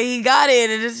know that he got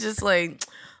it. And it's just like,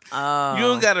 You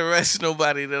don't gotta rush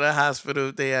nobody to the hospital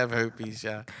if they have herpes,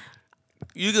 y'all.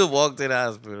 You can walk to the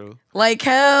hospital. Like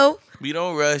hell. We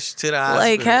don't rush to the hospital.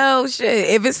 Like hell, shit.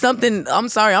 If it's something, I'm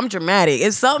sorry, I'm dramatic.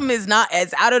 If something is not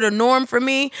as out of the norm for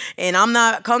me and I'm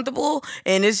not comfortable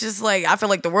and it's just like, I feel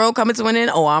like the world coming to an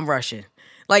end, I'm rushing.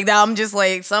 Like that, I'm just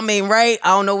like, something ain't right. I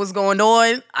don't know what's going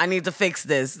on. I need to fix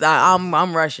this.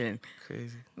 I'm rushing.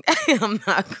 Crazy. I'm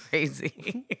not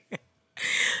crazy.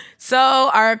 So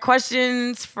our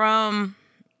questions from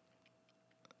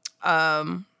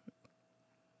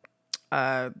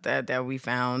that we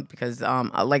found, because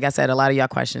like I said, a lot of y'all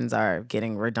questions are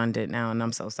getting redundant now, and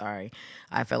I'm so sorry.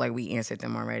 I feel like we answered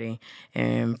them already,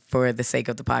 and for the sake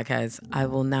of the podcast, I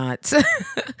will not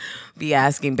be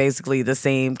asking basically the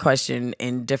same question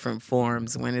in different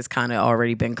forms when it's kind of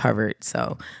already been covered.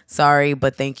 So sorry,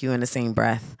 but thank you in the same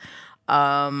breath.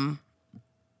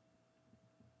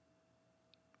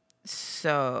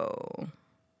 So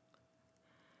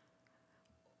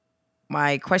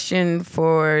my question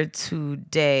for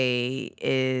today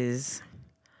is,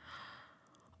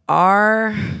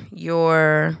 are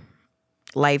your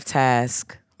life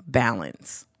tasks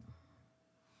balanced?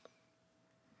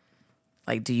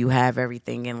 Like, do you have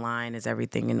everything in line? Is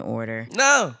everything in order?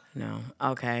 No. No.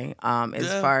 Okay. As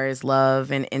far as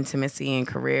love and intimacy and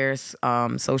careers,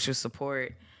 social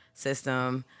support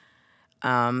system,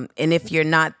 and if you're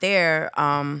not there,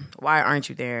 why aren't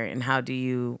you there? And how do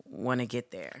you want to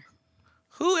get there?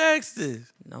 Who asked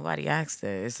this? Nobody asked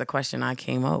it. It's a question I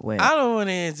came up with. I don't want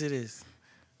to answer this.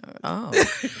 Oh.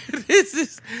 This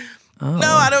is... No,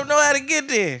 I don't know how to get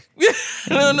there. I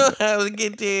don't know how to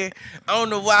get there. I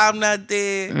don't know why I'm not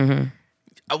there. Mm-hmm.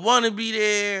 I want to be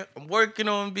there. I'm working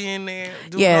on being there.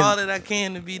 Doing all that I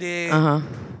can to be there.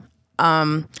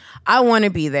 I want to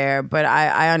be there, but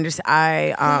I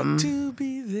understand. Got to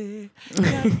be there.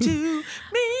 Got to be there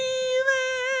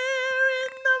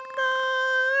in the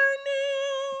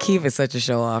morning. Keith is such a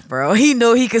show off, bro. He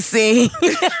know he could sing.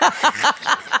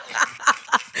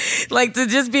 Like, to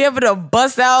just be able to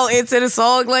bust out into the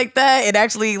song like that and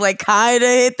actually like kind of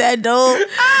hit that note.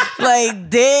 Like,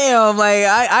 damn, like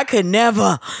I could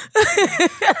never.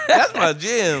 That's my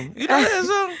jam. You know that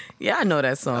song? Yeah, I know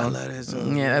that song. I love that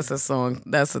song. Yeah, that's a song.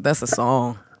 That's a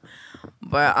song.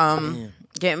 But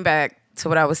getting back to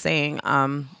what I was saying,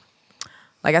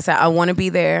 like I said, I want to be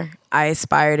there. I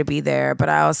aspire to be there, but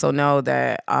I also know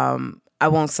that I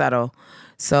won't settle.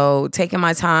 So taking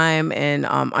my time and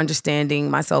understanding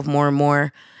myself more and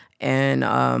more, and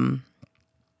a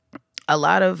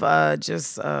lot of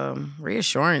just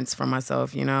reassurance from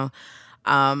myself, you know.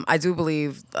 I do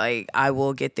believe, like, I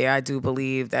will get there. I do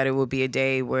believe that it will be a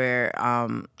day where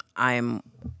I am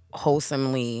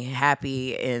wholesomely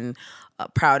happy and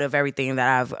proud of everything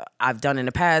that I've done in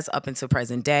the past up until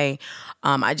present day.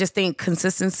 I just think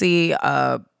consistency,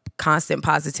 constant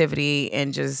positivity,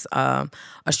 and just a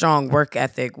strong work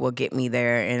ethic will get me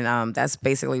there. And that's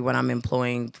basically what I'm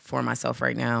employing for myself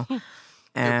right now. The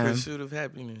pursuit of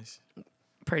happiness.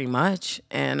 Pretty much.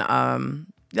 And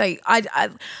like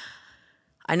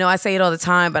I know I say it all the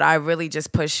time, but I really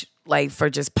just push like for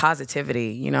just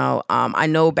positivity. You know, I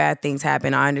know bad things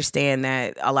happen. I understand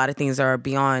that a lot of things are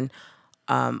beyond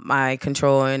my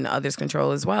control and others'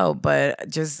 control as well. But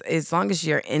just as long as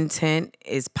your intent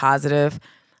is positive,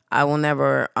 I will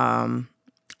never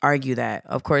argue that.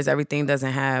 Of course, everything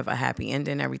doesn't have a happy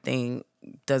ending. Everything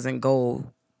doesn't go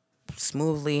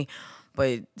smoothly.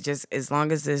 But just as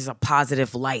long as there's a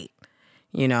positive light,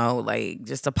 you know, like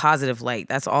just a positive light.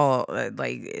 That's all.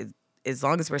 As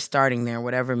long as we're starting there,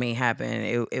 whatever may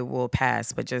happen, it will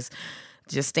pass. But just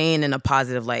staying in a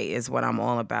positive light is what I'm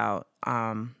all about.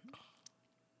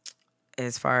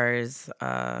 As far as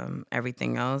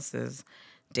everything else is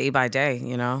day by day,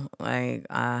 you know, like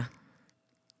I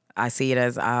see it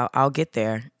as I'll get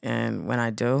there, and when I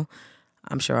do,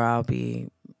 I'm sure I'll be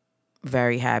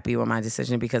very happy with my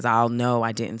decision because I'll know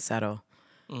I didn't settle,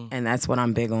 and that's what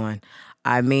I'm big on.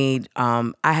 I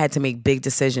had to make big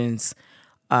decisions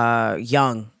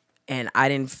young, and I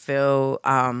didn't feel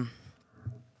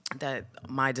that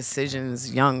my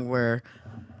decisions young were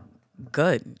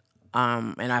good.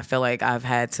 And I feel like I've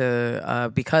had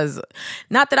to, because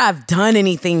not that I've done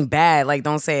anything bad, like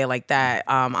don't say it like that.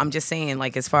 I'm just saying,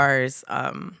 like, as far as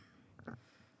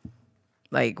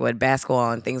like with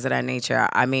basketball and things of that nature,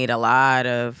 I made a lot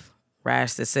of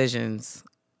rash decisions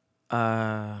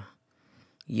young,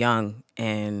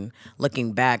 and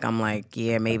looking back, I'm like,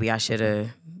 yeah, maybe I should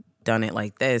have done it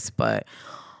like this, but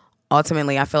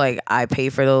ultimately I feel like I pay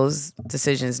for those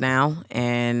decisions now,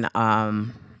 and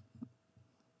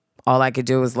all I could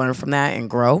do is learn from that and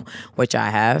grow, which I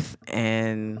have,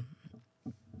 and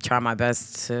try my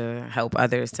best to help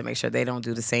others to make sure they don't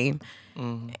do the same.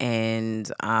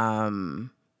 And,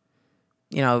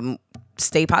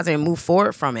 stay positive and move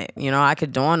forward from it. I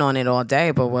could dawn on it all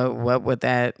day, but what would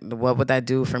that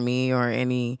do for me or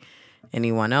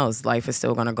anyone else? Life is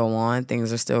still going to go on.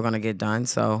 Things are still going to get done.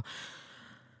 So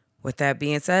with that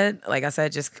being said, like I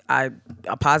said, just a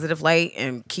positive light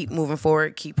and keep moving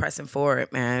forward, keep pressing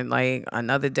forward, man. Like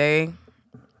another day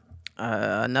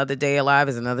alive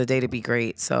is another day to be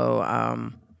great.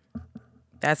 So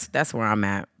that's where I'm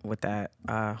at with that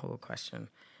whole question.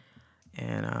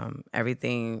 And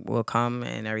everything will come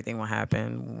and everything will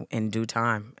happen in due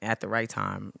time, at the right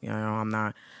time. I'm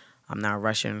not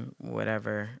rushing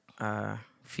whatever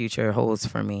future holds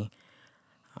for me.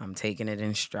 I'm taking it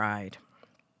in stride.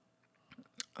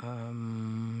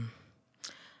 And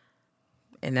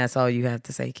that's all you have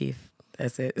to say, Keith.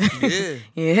 That's it. Yeah.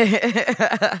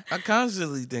 Yeah. I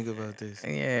constantly think about this.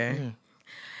 Yeah.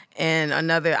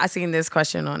 And I seen this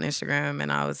question on Instagram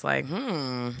and I was like,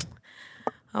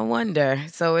 I wonder.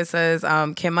 So it says,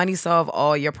 can money solve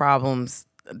all your problems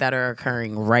that are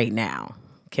occurring right now?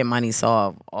 Can money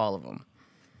solve all of them?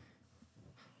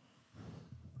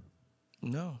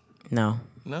 No. No.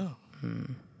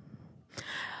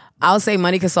 I'll say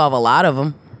money can solve a lot of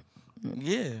them.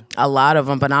 Yeah. A lot of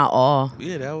them, but not all.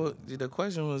 Yeah, the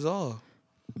question was all.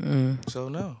 So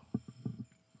no.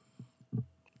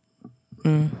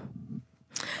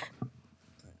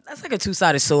 That's like a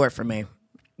two-sided sword for me.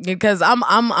 Because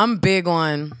I'm big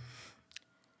on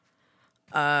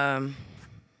a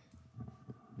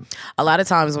lot of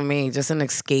times with me, just an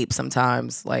escape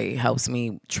sometimes like helps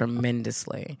me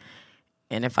tremendously.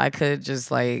 And if I could just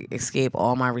like escape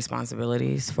all my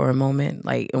responsibilities for a moment,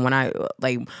 and when I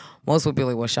most would be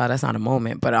like, well, Shaw, that's not a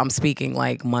moment, but I'm speaking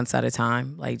like months at a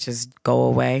time, like just go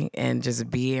away and just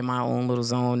be in my own little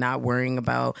zone, not worrying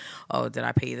about, oh, did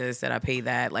I pay this? Did I pay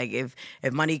that? Like if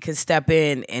money could step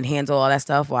in and handle all that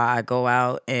stuff while I go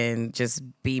out and just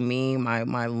be me, my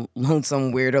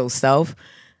lonesome weirdo self,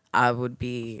 I would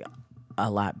be a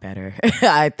lot better.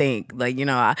 I think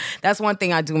that's one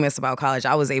thing I do miss about college.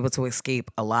 I was able to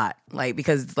escape a lot,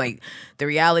 because the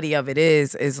reality of it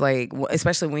is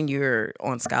especially when you're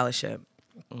on scholarship,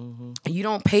 you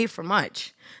don't pay for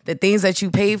much. The things that you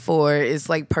pay for is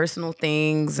personal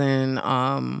things,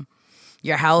 and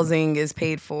your housing is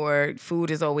paid for. Food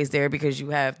is always there because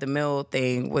you have the meal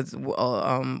thing with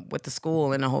the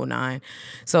school and the whole nine.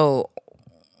 So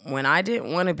when I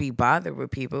didn't want to be bothered with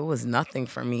people, it was nothing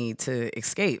for me to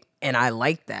escape. And I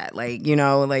liked that.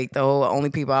 The whole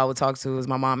only people I would talk to was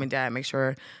my mom and dad, make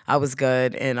sure I was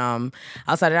good. And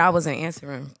outside of that, I wasn't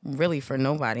answering really for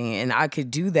nobody. And I could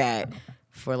do that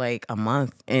for a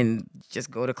month and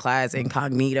just go to class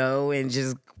incognito and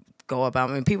just go about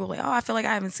me. And people are like, oh, I feel like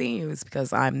I haven't seen you. It's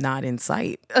because I'm not in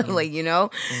sight.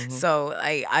 So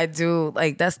I do,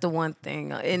 that's the one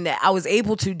thing. And I was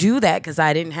able to do that because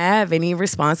I didn't have any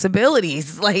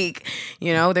responsibilities.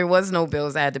 There was no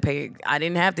bills I had to pay. I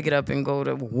didn't have to get up and go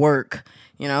to work.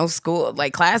 School,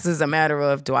 class is a matter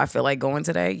of, do I feel like going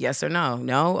today? Yes or no?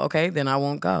 No? Okay, then I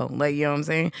won't go. You know what I'm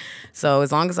saying? So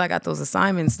as long as I got those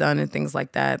assignments done and things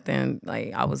like that, then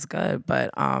I was good.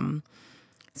 But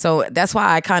so that's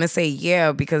why I kind of say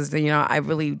yeah, because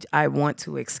I want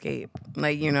to escape.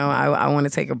 I want to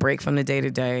take a break from the day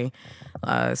to day,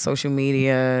 social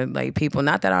media, people.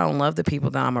 Not that I don't love the people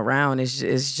that I'm around.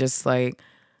 It's just I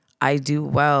do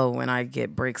well when I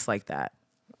get breaks like that.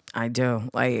 I do.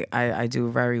 I do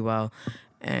very well,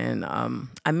 and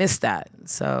I miss that.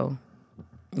 So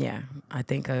yeah, I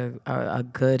think a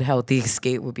good, healthy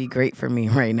escape would be great for me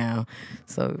right now.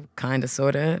 So kind of,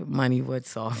 sort of, money would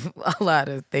solve a lot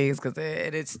of things because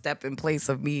it'd step in place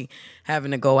of me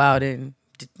having to go out and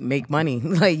make money,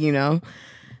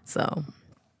 So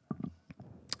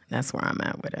that's where I'm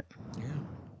at with it. Yeah.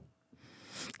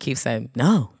 Keith said,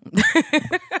 no.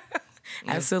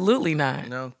 Absolutely not.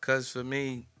 No, because for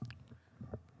me,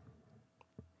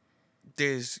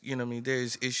 there's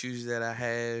issues that I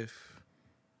have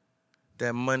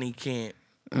that money can't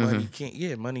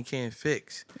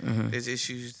fix. There's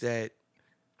issues that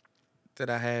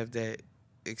I have that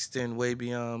extend way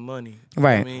beyond money. You know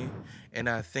what I mean? And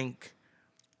I think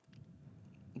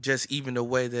just even the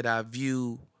way that I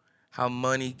view how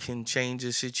money can change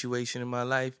a situation in my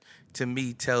life, to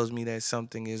me, tells me that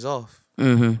something is off.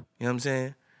 You know what I'm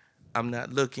saying? I'm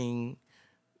not looking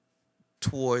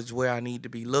towards where I need to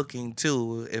be looking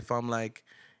to if I'm like,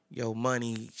 yo,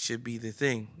 money should be the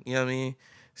thing. You know what I mean?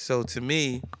 So to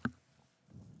me,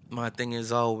 my thing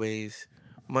is always,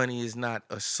 money is not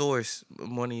a source.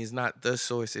 Money is not the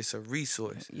source. It's a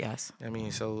resource. Yes. I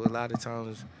mean, so a lot of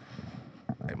times,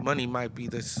 money might be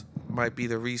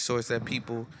the resource that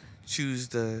people choose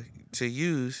to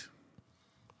use.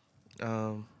 You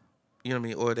know what I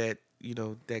mean, or that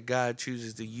that God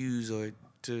chooses to use or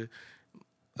to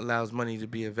allows money to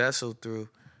be a vessel through.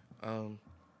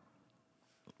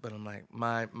 But I'm like,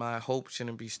 my hope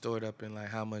shouldn't be stored up in like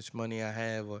how much money I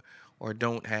have or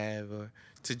don't have or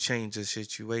to change the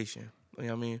situation. You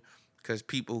know what I mean? Because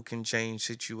people can change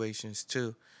situations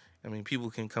too. I mean, people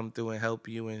can come through and help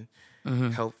you and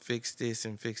help fix this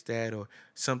and fix that, or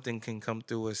something can come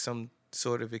through or some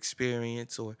sort of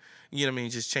experience, or you know what I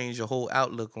mean, just change your whole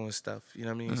outlook on stuff. You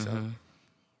know what I mean? So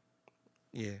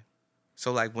yeah.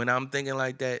 So like when I'm thinking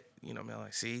like that, you know what I mean,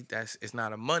 like, see, it's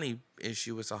not a money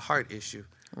issue, it's a heart issue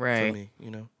for me,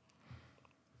 you know.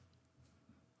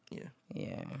 Yeah.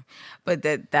 Yeah. But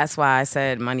that's why I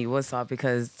said money was soft,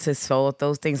 because to solve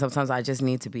those things, sometimes I just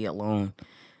need to be alone.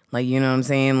 Like, you know what I'm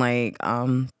saying? Like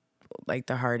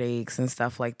the heartaches and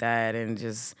stuff like that, and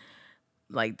just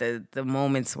like the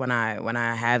moments when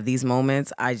I have these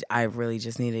moments, I really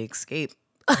just need to escape.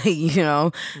 You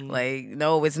know, like,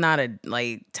 no, it's not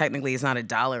technically it's not a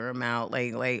dollar amount.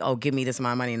 Like, oh, give me this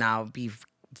amount of money and I'll be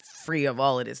free of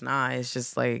all of this. Nah, it's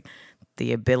just like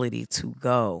the ability to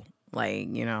go, like,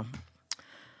 you know.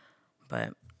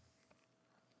 But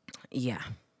yeah.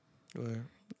 Right.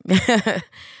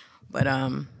 But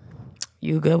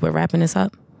you good with wrapping this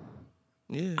up?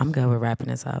 Yeah. I'm good with wrapping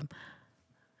this up.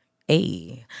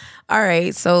 Hey. All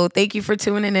right. So thank you for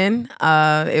tuning in.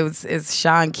 It's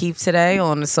Sean Keith today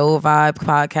on the Soul Vibe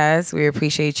podcast. We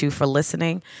appreciate you for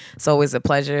listening. It's always a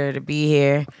pleasure to be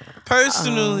here.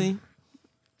 Personally,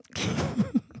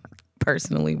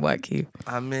 Personally, what, Keith?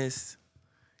 I miss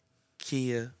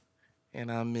Kia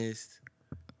and I miss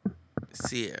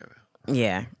Sierra.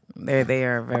 Yeah. They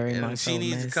are very And much she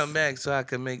needs to missed. come back so I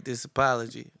can make this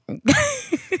apology.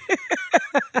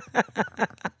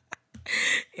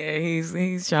 Yeah,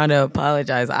 he's trying to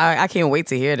apologize. I can't wait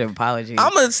to hear the apology.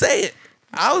 I'm gonna say it.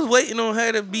 I was waiting on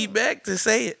her to be back to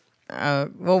say it.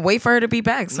 Well, wait for her to be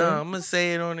back. So. No, I'm gonna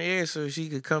say it on the air so she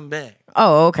could come back.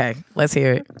 Oh, okay. Let's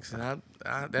hear it. So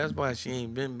that's why she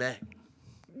ain't been back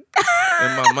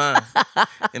in my mind,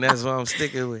 and that's what I'm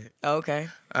sticking with. Okay.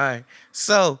 All right.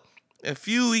 So a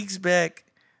few weeks back,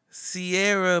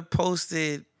 Sierra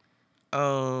posted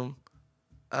a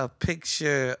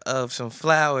picture of some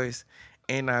flowers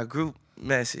in our group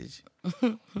message.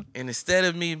 And instead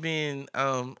of me being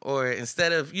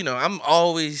instead of, I'm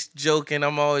always joking,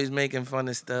 I'm always making fun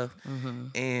of stuff.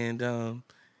 And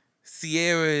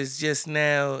Sierra is just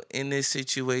now in this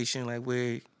situation like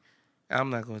where I'm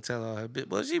not gonna tell all her bit,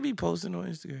 but she be posting on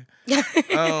Instagram.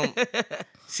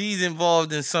 She's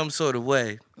involved in some sort of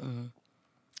way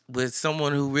with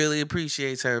someone who really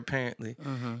appreciates her apparently,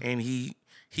 and he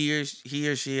or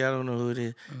she, I don't know who it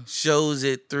is, shows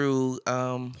it through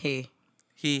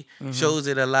he shows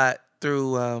it a lot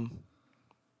through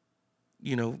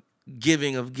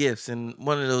giving of gifts, and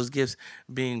one of those gifts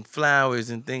being flowers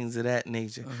and things of that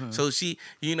nature. So she,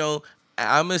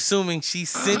 I'm assuming she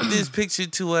sent this picture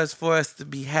to us for us to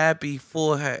be happy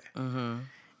for her. And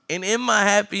in my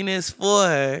happiness for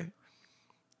her,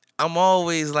 I am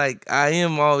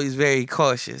always very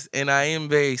cautious, and I am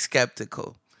very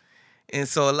skeptical. And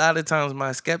so a lot of times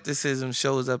my skepticism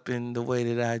shows up in the way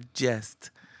that I jest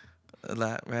a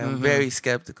lot, right? I'm very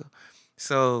skeptical.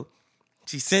 So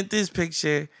she sent this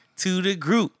picture to the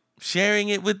group, sharing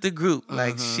it with the group,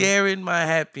 like sharing my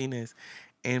happiness.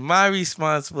 And my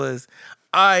response was,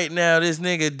 all right, now this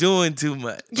nigga doing too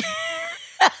much.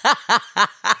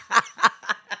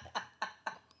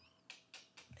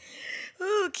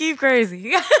 Ooh, keep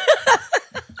crazy.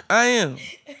 I am.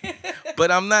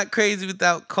 But I'm not crazy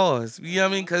without cause. You know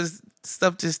what I mean? Because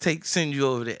stuff just send you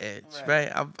over the edge,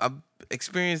 right? I've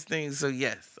experienced things, so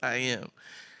yes, I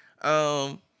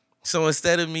am. So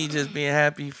instead of me just being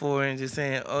happy for her and just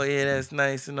saying, oh yeah, that's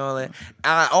nice and all that,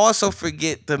 I also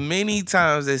forget the many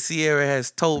times that Sierra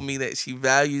has told me that she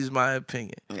values my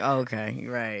opinion. Okay,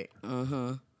 right.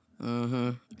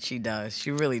 She does.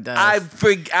 She really does.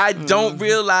 I don't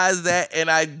realize that, and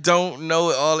I don't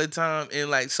know it all the time.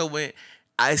 And so when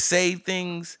I say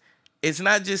things, it's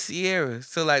not just Sierra.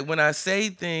 So when I say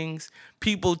things,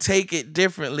 people take it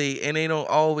differently, and they don't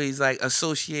always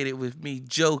associate it with me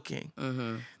joking.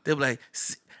 They're like,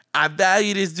 I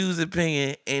value this dude's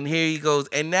opinion, and here he goes,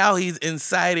 and now he's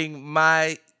inciting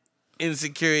my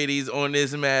insecurities on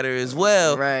this matter as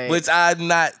well, right, which I'm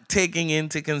not taking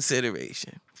into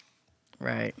consideration.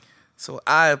 Right. So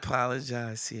I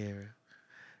apologize, Sierra.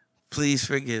 Please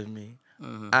forgive me.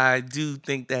 I do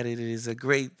think that it is a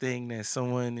great thing that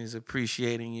someone is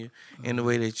appreciating you in the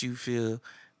way that you feel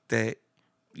that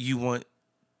you want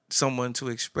someone to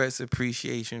express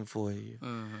appreciation for you.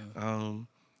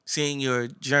 Seeing your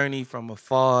journey from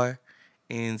afar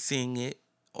and seeing it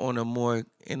in a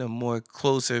more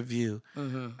closer view.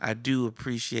 I do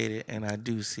appreciate it and I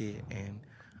do see it, and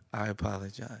I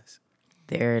apologize.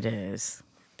 There it is.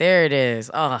 There it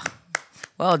is. Oh,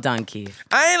 well done, Keith.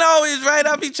 I ain't always right.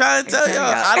 I be trying to tell y'all.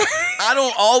 I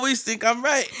don't always think I'm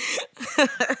right.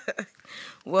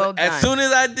 Well done. As soon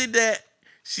as I did that,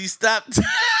 she stopped.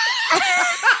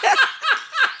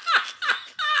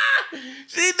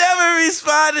 She never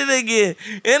responded again.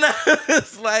 And I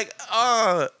was like,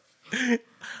 oh,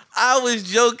 I was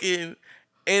joking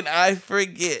and I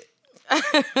forget.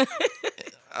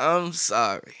 I'm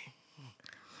sorry.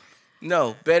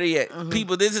 No, better yet,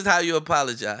 people, this is how you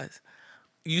apologize.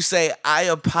 You say, I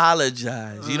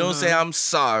apologize. You don't say, I'm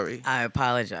sorry. I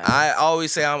apologize. I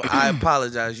always say, I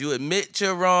apologize. You admit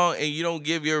you're wrong and you don't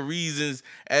give your reasons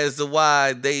as to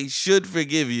why they should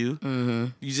forgive you.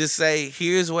 You just say,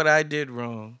 here's what I did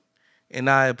wrong and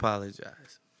I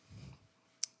apologize.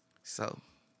 So,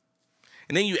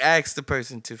 and then you ask the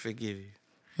person to forgive you.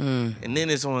 And then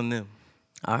it's on them.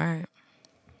 All right.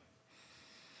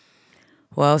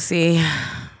 Well, see,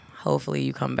 hopefully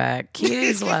you come back. Kia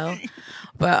as well.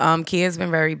 But Kia's been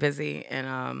very busy.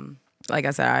 And like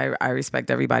I said, I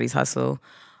respect everybody's hustle.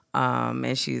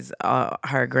 And she's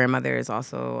her grandmother is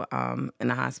also in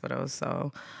the hospital.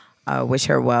 So wish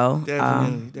her well.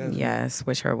 Definitely. Yes,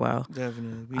 wish her well.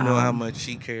 Definitely. We know how much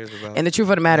she cares about. And the truth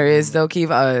of the matter is, though, Keith,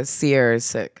 Sierra is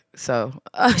sick. So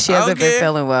she hasn't been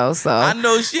feeling well. So I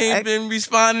know she ain't been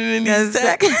responding in these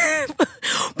texts.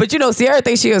 But Sierra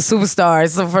thinks she a superstar.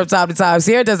 So from time to time,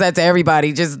 Sierra does that to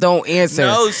everybody. Just don't answer.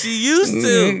 No, she used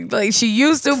to. Like she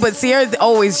used to, but Sierra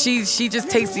always she just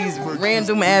takes these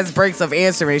random ass breaks of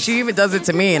answering. She even does it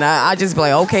to me, and I just be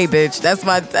like, okay, bitch, that's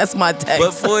my text.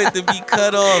 But for it to be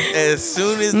cut off as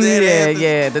soon as that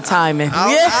happens, the timing.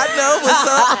 I know what's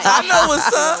up. I know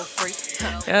what's up.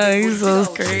 Yeah, he's so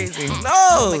crazy.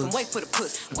 No.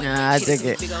 Nah, I dig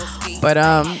it. But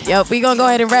we gonna go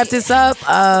ahead and wrap this up.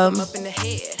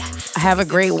 Have a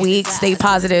great week. Stay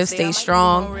positive. Stay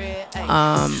strong.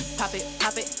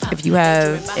 If you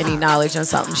have any knowledge on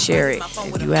something, share it.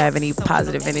 If you have any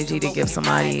positive energy to give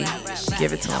somebody,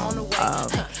 give it to them.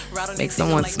 Make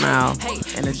someone smile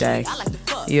in a day.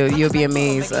 You'll be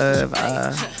amazed of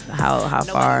how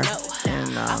far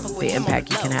and the impact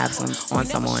you can have on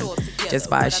someone just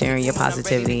by sharing your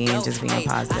positivity and just being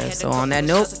positive. So on that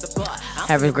note,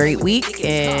 have a great week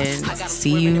and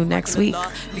see you next week.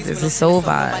 This is Soul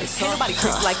Vibes. Ain't nobody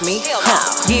creep like me,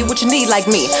 Get what you need like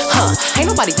me, Ain't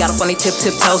nobody got up on they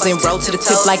tiptoes and roll to the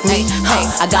tip like me,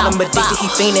 I got him addicted, he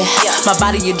fiending. My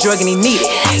body a drug and he need it.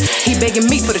 He begging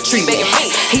me for the treatment.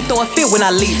 He throw a fit when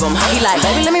I leave him. He like,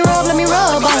 baby, let me rub on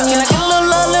you. Can I get a little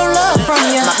love from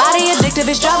you? My body addictive,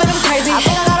 it's driving him crazy. I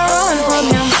think I gotta run from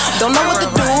him. Don't know what to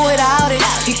do without it.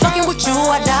 He fucking with you,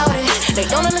 I doubt it. They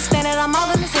don't understand that I'm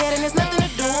all in his head and there's nothing to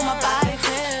do with my body.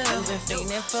 You've been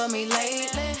fiending for me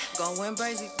lately, going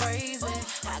crazy.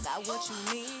 I got what you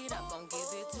need, I'm gonna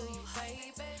give it to you.